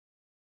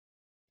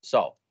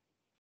 So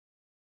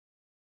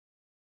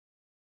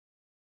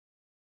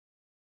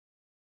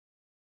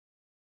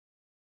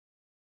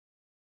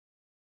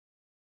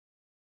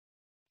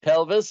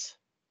pelvis,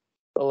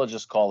 well, let's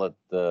just call it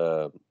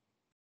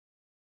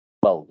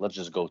well, let's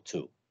just go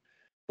two.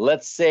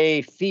 Let's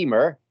say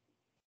femur.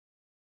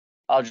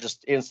 I'll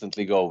just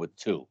instantly go with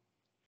two.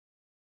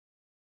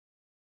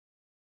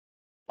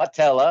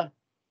 Patella,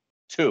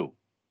 two.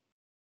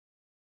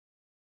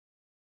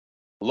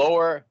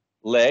 Lower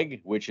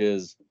leg, which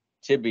is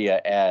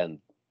tibia and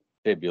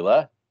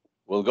fibula,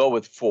 we'll go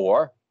with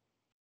four.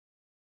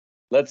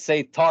 Let's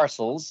say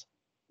tarsals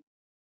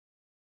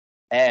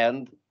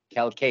and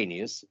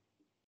calcaneus,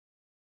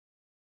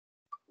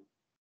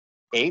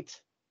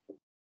 8.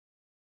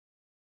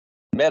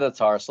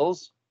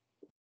 Metatarsals,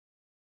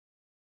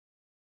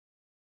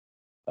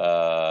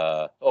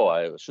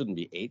 it shouldn't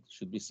be 8, it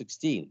should be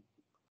 16.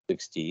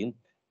 16,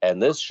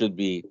 and this should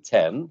be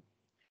 10,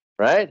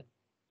 right?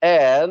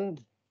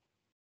 And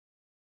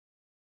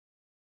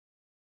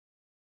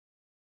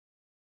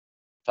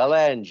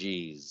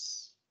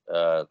phalanges,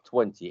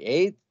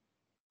 28,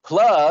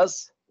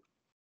 plus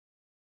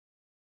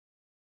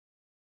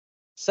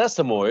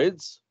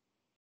sesamoids,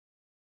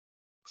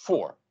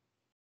 4.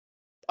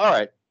 All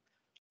right,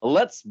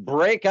 let's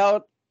break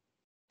out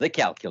the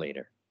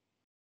calculator.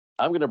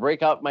 I'm going to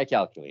break out my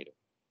calculator.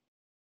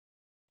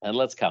 And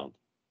let's count.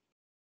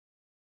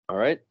 All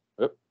right.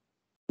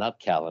 Not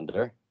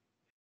calendar.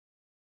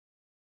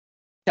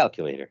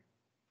 Calculator.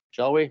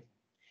 Shall we?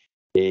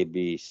 A,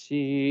 B,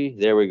 C.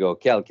 There we go.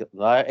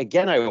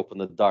 Again, I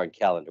opened the darn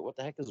calendar. What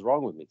the heck is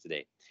wrong with me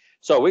today?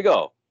 So we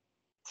go.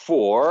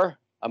 4.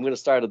 I'm going to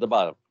start at the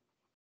bottom.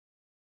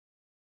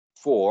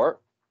 4.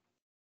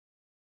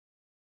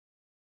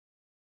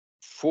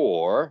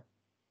 4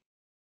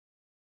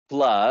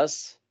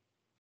 plus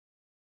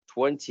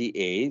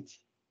 28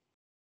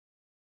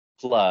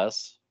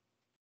 plus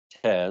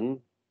 10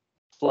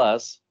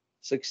 plus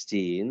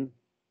 16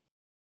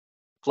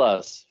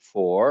 plus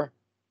 4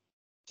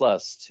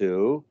 plus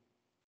 2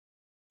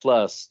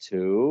 plus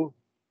 2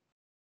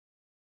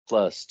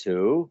 plus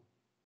 2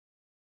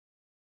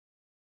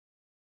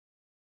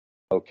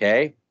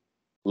 Okay,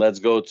 let's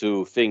go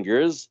to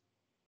fingers.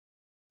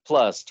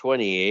 Plus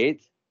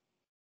 28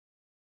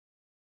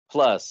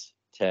 plus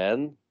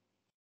 10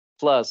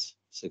 plus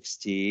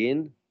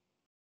 16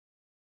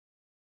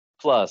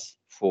 plus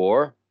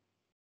 4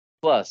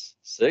 plus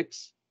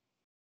 6.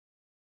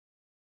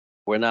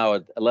 We're now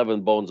at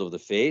 11 bones of the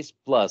face,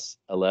 plus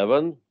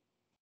 11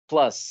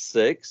 plus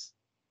 6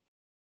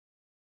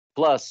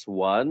 plus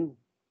 1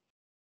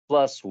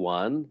 plus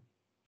 1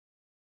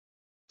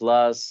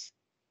 plus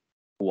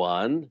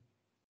 1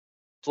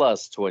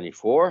 plus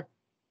 24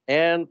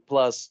 and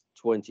plus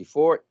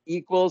 24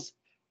 equals,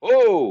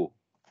 oh,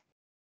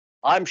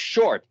 I'm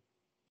short.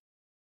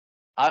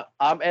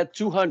 I'm at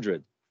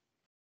 200.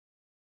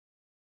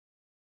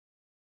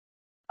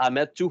 I'm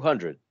at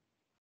 200.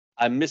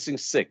 I'm missing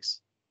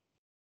 6,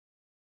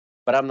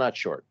 but I'm not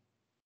short.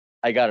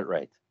 I got it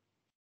right.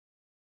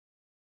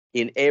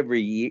 In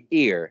every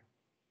ear,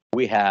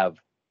 we have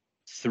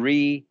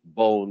 3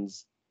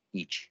 bones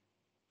each.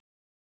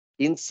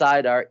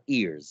 Inside our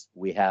ears,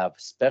 we have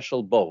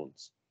special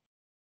bones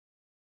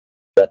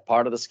that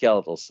part of the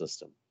skeletal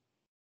system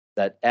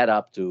that add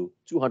up to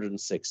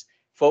 206.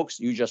 Folks,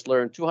 you just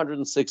learned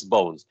 206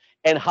 bones.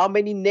 And how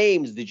many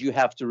names did you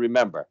have to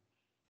remember?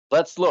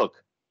 Let's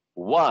look.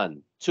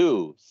 1,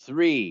 2,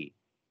 3,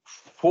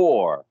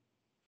 4,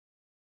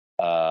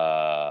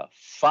 5,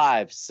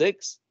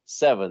 6,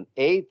 7,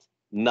 8,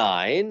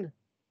 9.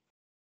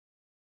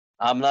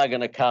 I'm not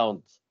going to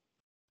count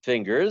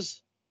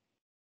fingers.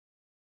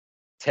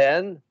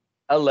 10,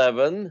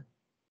 11,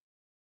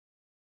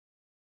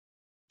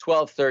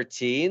 12,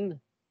 13,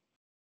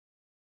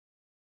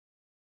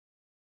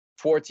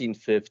 14,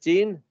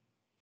 15.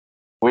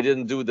 We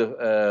didn't do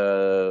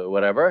the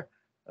whatever,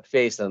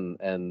 face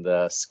and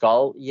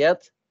skull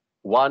yet.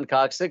 1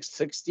 coccyx,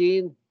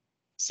 16,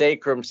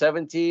 sacrum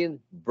 17,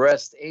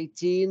 breast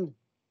 18,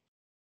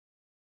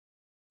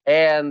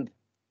 and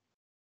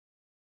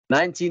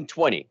 19,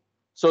 20.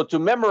 So to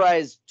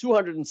memorize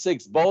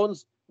 206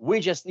 bones, we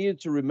just needed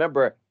to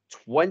remember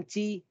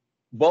 20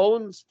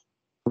 bones.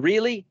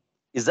 Really?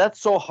 Is that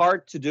so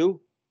hard to do?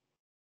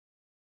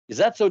 Is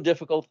that so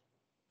difficult?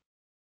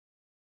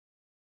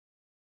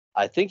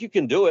 I think you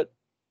can do it.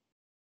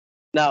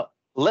 Now,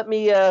 let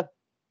me, I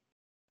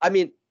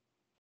mean,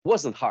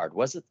 wasn't hard,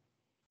 was it?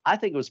 I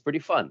think it was pretty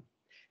fun.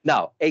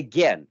 Now,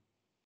 again,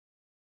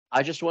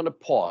 I just want to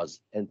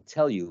pause and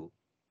tell you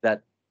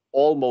that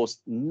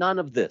almost none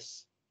of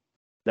this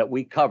that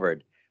we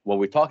covered when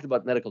we talked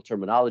about medical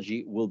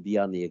terminology will be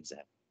on the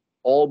exam.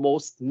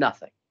 Almost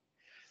nothing.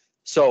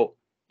 So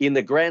in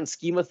the grand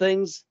scheme of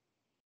things,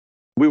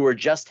 we were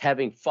just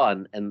having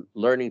fun and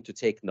learning to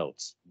take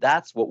notes.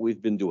 That's what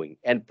we've been doing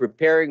and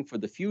preparing for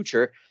the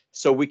future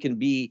so we can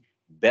be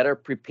better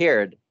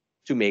prepared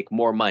to make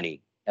more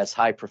money as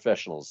high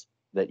professionals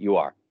that you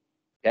are,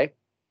 okay?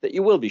 That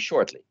you will be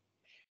shortly.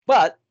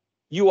 But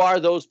you are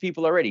those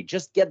people already.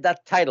 Just get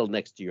that title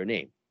next to your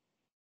name,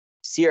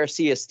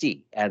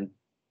 CRCST, and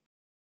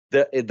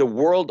the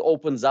world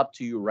opens up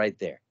to you right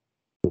there,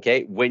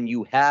 okay? When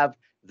you have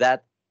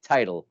that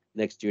title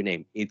next to your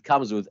name, it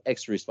comes with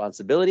extra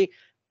responsibility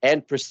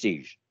and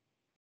prestige.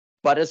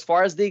 But as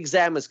far as the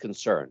exam is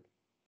concerned,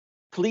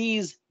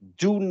 please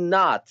do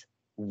not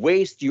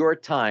waste your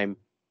time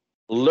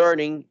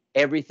learning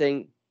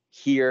everything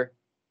here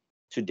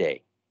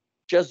today.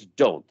 Just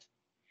don't.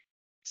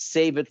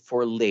 Save it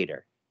for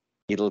later.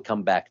 It'll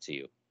come back to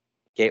you.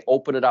 Okay,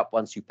 open it up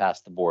once you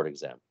pass the board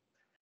exam.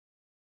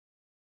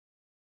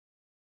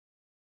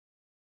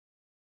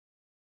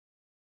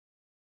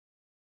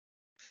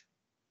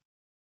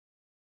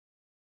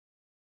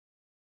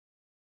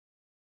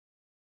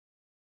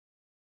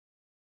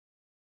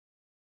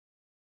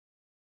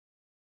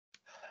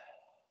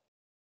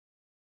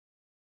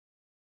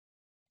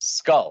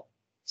 Skull.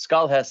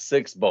 Skull has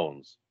 6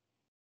 bones.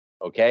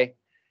 Okay,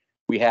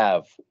 we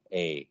have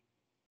a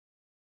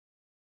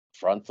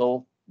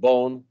frontal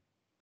bone,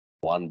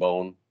 1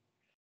 bone.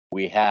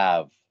 We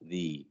have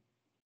the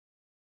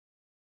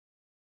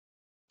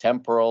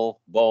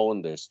temporal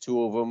bone, there's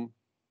 2 of them.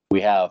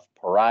 We have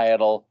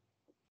parietal,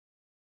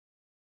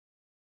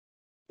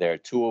 there are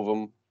 2 of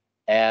them.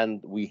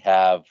 And we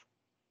have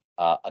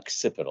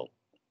occipital,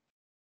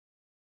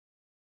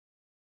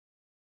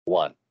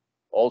 1.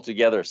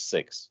 Altogether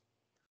 6.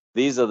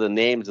 These are the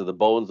names of the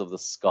bones of the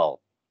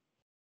skull.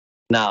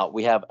 Now,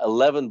 we have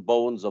 11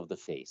 bones of the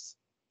face.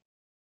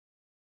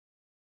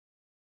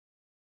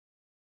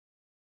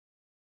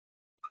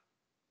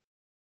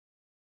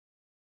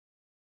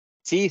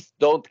 Teeth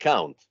don't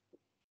count.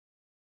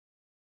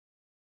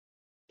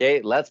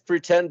 Okay, let's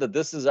pretend that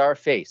this is our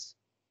face.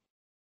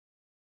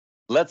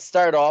 Let's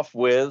start off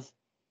with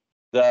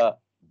the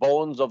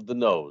bones of the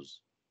nose.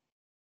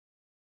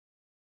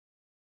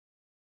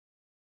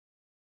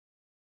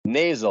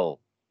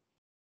 Nasal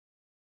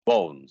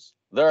bones.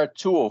 There are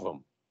 2 of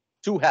them.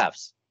 2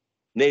 halves.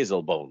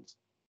 Nasal bones.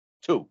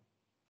 2.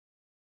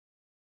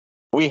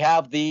 We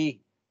have the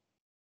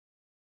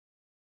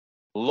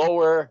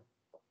lower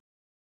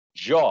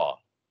jaw,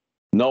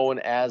 known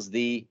as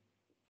the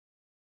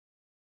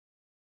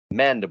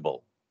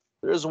mandible.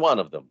 There's one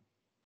of them.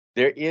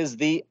 There is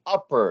the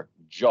upper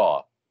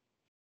jaw,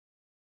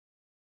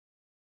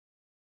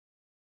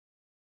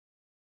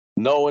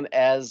 known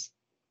as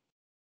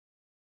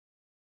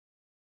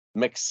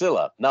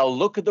maxilla. Now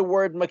look at the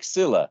word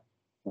maxilla.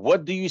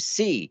 What do you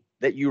see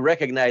that you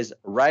recognize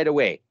right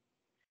away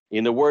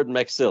in the word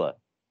maxilla?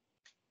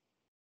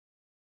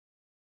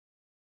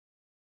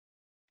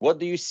 What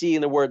do you see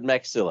in the word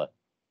maxilla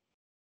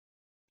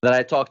that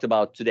I talked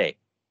about today?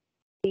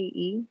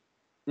 AE.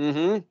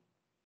 Mm-hmm.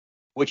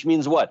 Which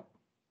means what?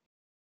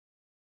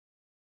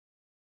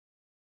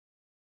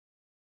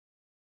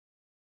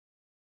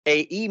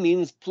 AE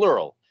means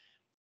plural.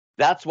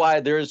 That's why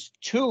there's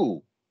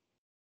two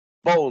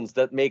bones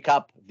that make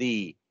up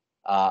the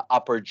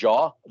upper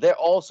jaw. They're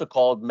also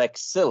called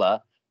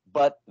maxilla,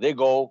 but they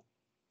go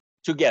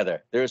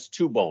together. There's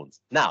two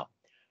bones. Now,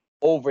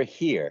 over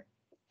here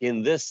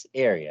in this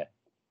area,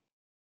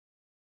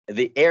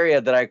 the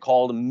area that I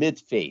call the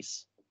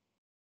mid-face,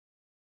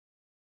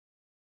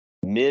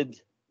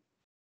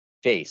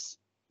 mid-face,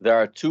 there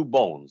are two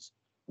bones.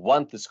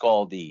 One is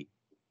called the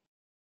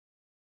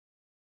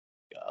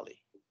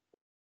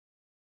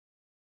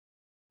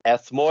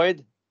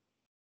ethmoid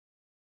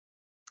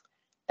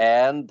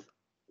and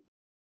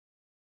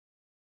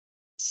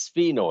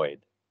sphenoid.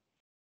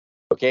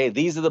 Okay,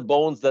 these are the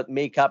bones that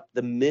make up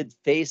the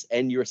mid-face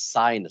and your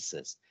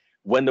sinuses.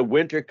 When the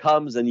winter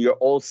comes and you're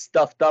all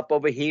stuffed up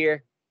over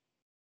here,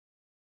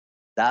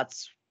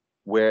 that's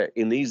where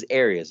in these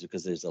areas,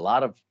 because there's a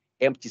lot of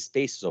empty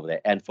spaces over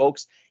there. And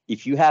folks,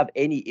 if you have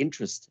any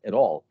interest at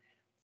all,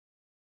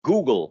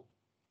 Google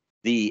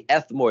the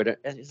ethmoid.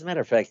 As a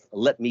matter of fact,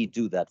 let me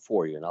do that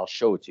for you and I'll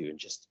show it to you. And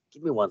just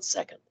give me 1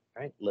 second.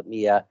 All right, let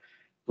me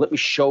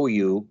show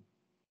you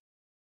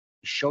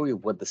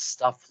what the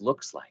stuff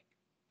looks like.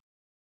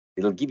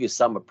 It'll give you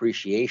some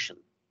appreciation.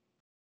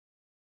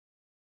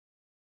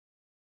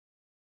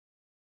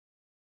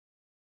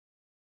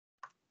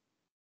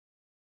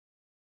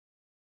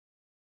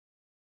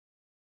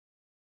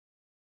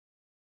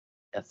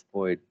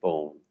 Ethmoid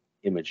bone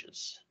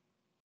images.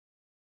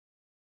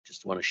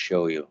 Just want to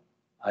show you.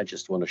 I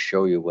just want to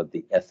show you what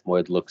the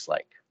ethmoid looks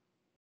like.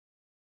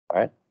 All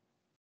right.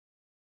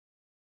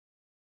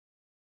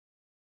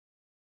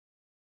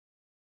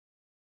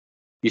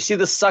 You see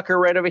the sucker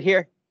right over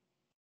here?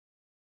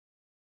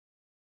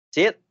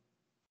 See it?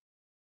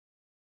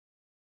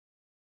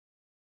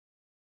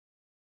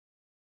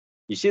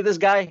 You see this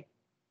guy?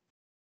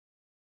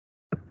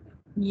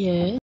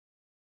 Yeah.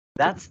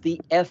 That's the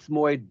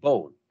ethmoid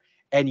bone.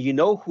 And you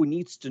know who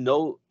needs to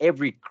know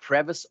every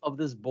crevice of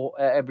this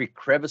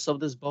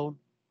bone?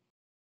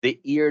 The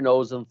ear,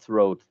 nose, and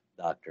throat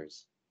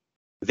doctors.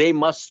 They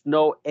must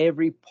know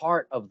every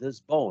part of this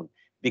bone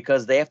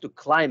because they have to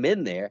climb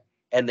in there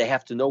and they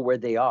have to know where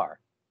they are.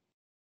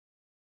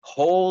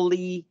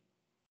 Holy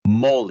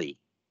moly.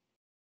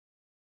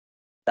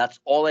 That's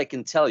all I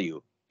can tell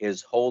you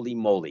is holy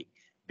moly,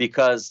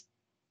 because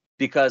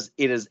it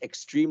is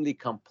extremely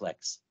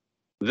complex.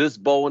 This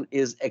bone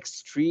is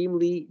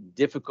extremely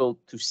difficult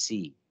to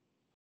see.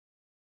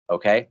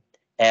 Okay?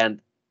 And,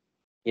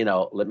 you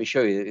know, let me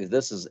show you.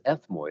 This is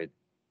ethmoid.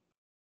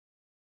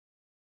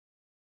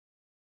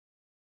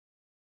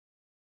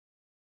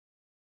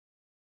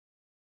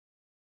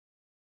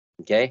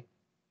 Okay?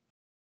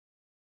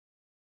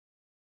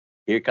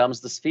 Here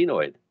comes the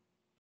sphenoid.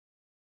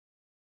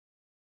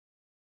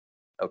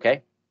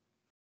 Okay?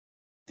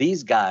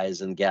 These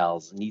guys and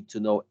gals need to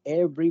know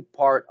every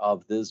part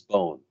of this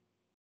bone.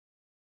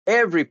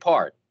 Every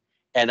part.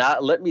 And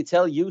let me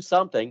tell you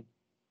something.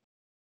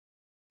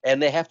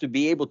 And they have to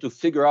be able to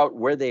figure out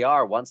where they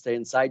are once they're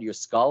inside your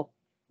skull.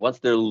 Once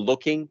they're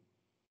looking,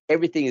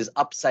 everything is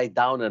upside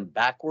down and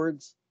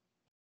backwards.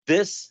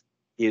 This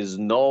is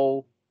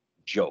no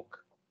joke.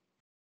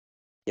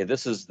 Yeah,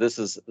 this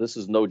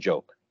is no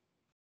joke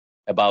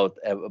about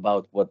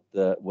what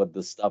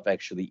the stuff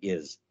actually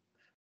is.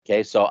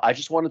 Okay, so I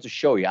just wanted to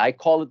show you. I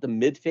call it the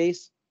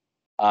mid-face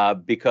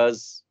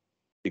because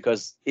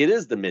it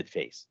is the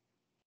mid-face.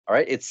 All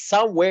right, it's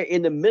somewhere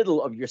in the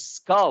middle of your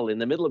skull, in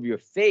the middle of your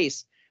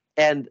face,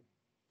 and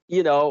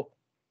you know,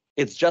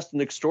 it's just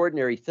an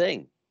extraordinary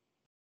thing.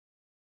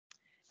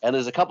 And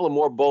there's a couple of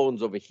more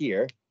bones over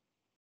here.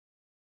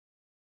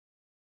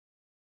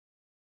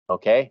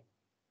 Okay,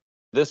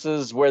 this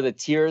is where the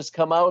tears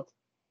come out,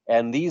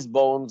 and these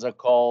bones are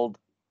called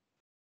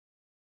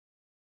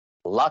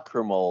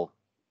lacrimal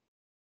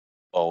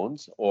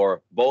bones,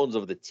 or bones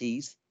of the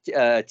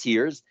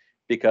tears,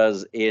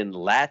 because in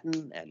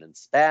Latin and in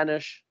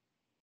Spanish,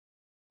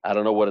 I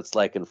don't know what it's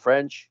like in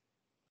French,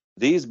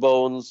 these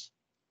bones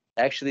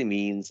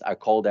actually are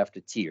called after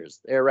tears.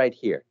 They're right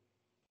here.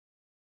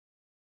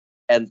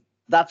 And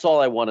that's all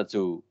I wanted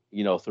to,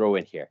 you know, throw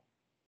in here.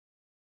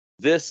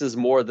 This is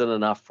more than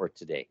enough for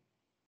today.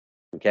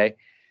 Okay,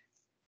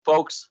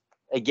 folks,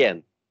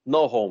 again,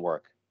 no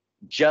homework,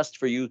 just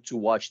for you to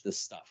watch this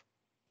stuff.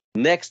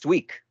 Next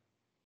week,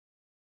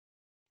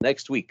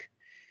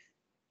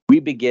 we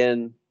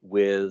begin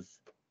with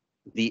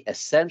the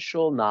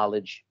essential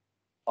knowledge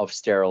of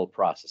sterile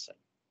processing.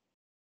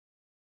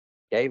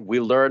 Okay, we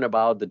learn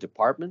about the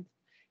department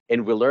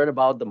and we learn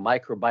about the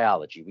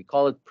microbiology. We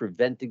call it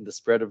preventing the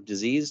spread of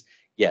disease.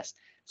 Yes.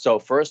 So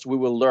first we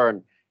will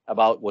learn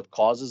about what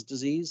causes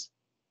disease,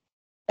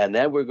 and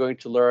then we're going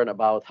to learn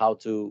about how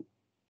to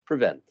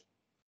prevent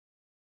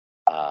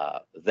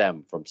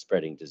them from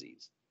spreading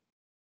disease.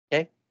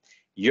 Okay,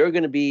 you're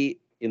going to be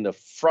in the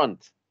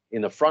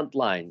front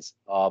lines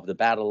of the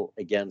battle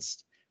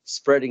against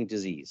spreading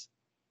disease.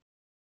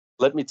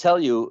 Let me tell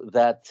you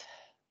that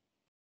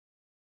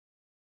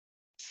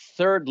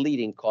third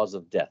leading cause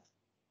of death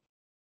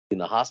in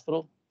the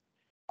hospital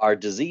are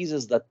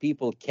diseases that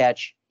people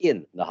catch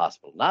in the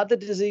hospital, not the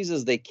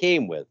diseases they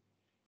came with,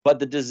 but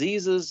the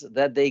diseases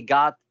that they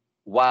got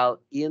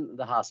while in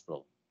the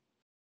hospital.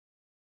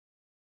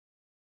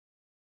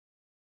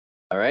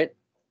 All right.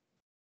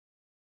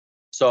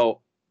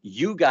 So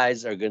you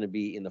guys are going to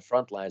be in the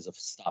front lines of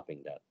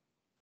stopping that.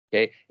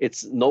 Okay.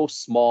 It's no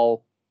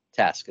small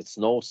task. It's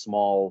no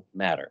small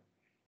matter.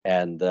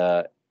 And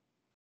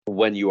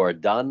when you are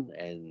done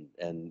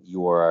and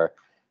you are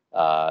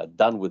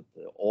done with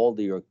all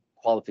your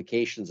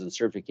qualifications and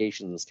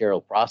certifications in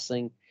sterile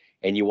processing,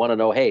 and you want to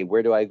know, hey,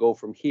 where do I go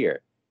from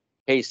here?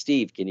 Hey,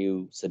 Steve, can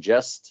you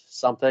suggest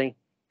something?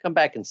 Come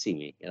back and see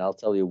me, and I'll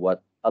tell you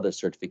what other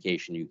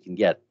certification you can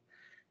get.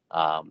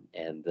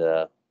 And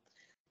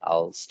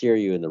I'll steer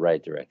you in the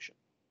right direction.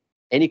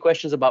 Any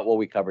questions about what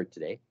we covered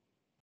today?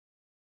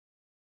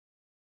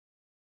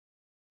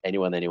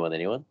 Anyone?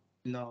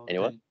 No.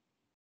 Anyone?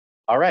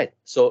 All right,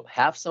 so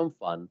have some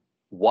fun,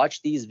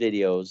 watch these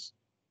videos,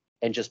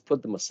 and just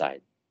put them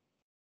aside,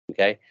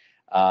 okay?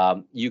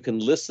 You can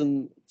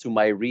listen to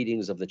my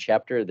readings of the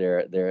chapter.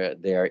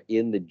 They're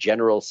in the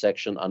general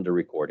section under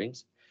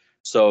recordings.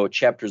 So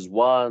chapters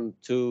 1,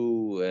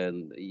 2,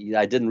 and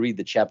I didn't read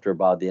the chapter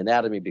about the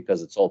anatomy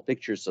because it's all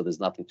pictures, so there's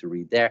nothing to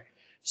read there.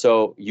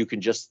 So you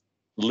can just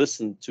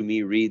listen to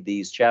me read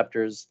these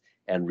chapters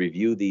and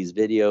review these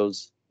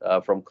videos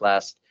from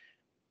class.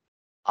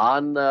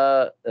 On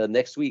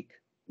next week,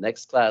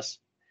 next class,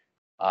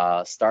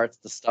 starts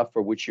the stuff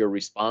for which you're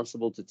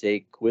responsible to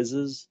take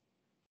quizzes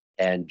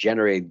and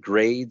generate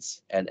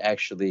grades and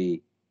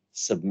actually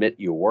submit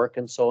your work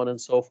and so on and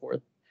so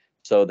forth.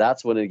 So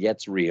that's when it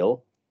gets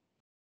real.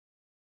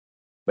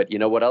 But you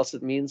know what else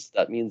it means?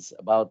 That means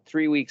about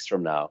 3 weeks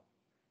from now,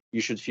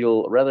 you should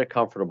feel rather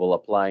comfortable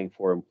applying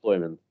for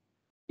employment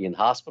in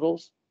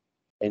hospitals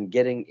and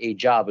getting a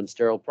job in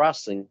sterile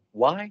processing.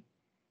 Why?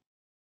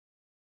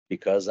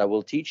 Because I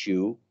will teach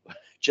you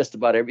just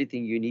about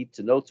everything you need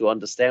to know to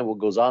understand what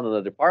goes on in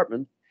the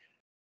department,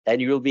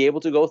 and you will be able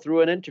to go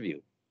through an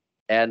interview.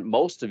 And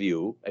most of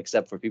you,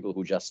 except for people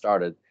who just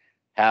started,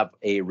 have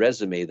a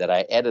resume that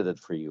I edited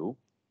for you,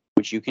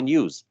 which you can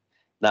use.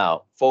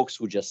 Now, folks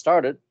who just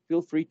started,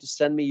 feel free to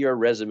send me your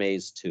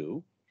resumes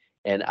too,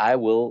 and I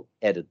will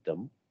edit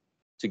them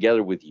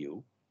together with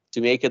you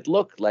to make it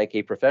look like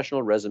a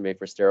professional resume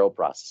for sterile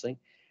processing,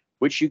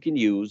 which you can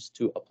use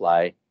to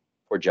apply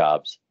for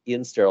jobs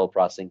in sterile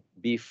processing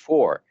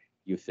before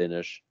you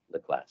finish the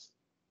class.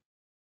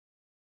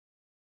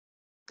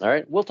 All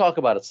right, we'll talk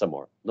about it some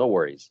more, no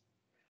worries.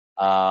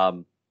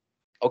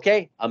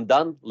 Okay, I'm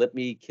done. Let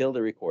me kill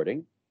the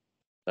recording.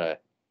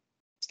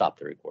 Stop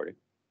the recording.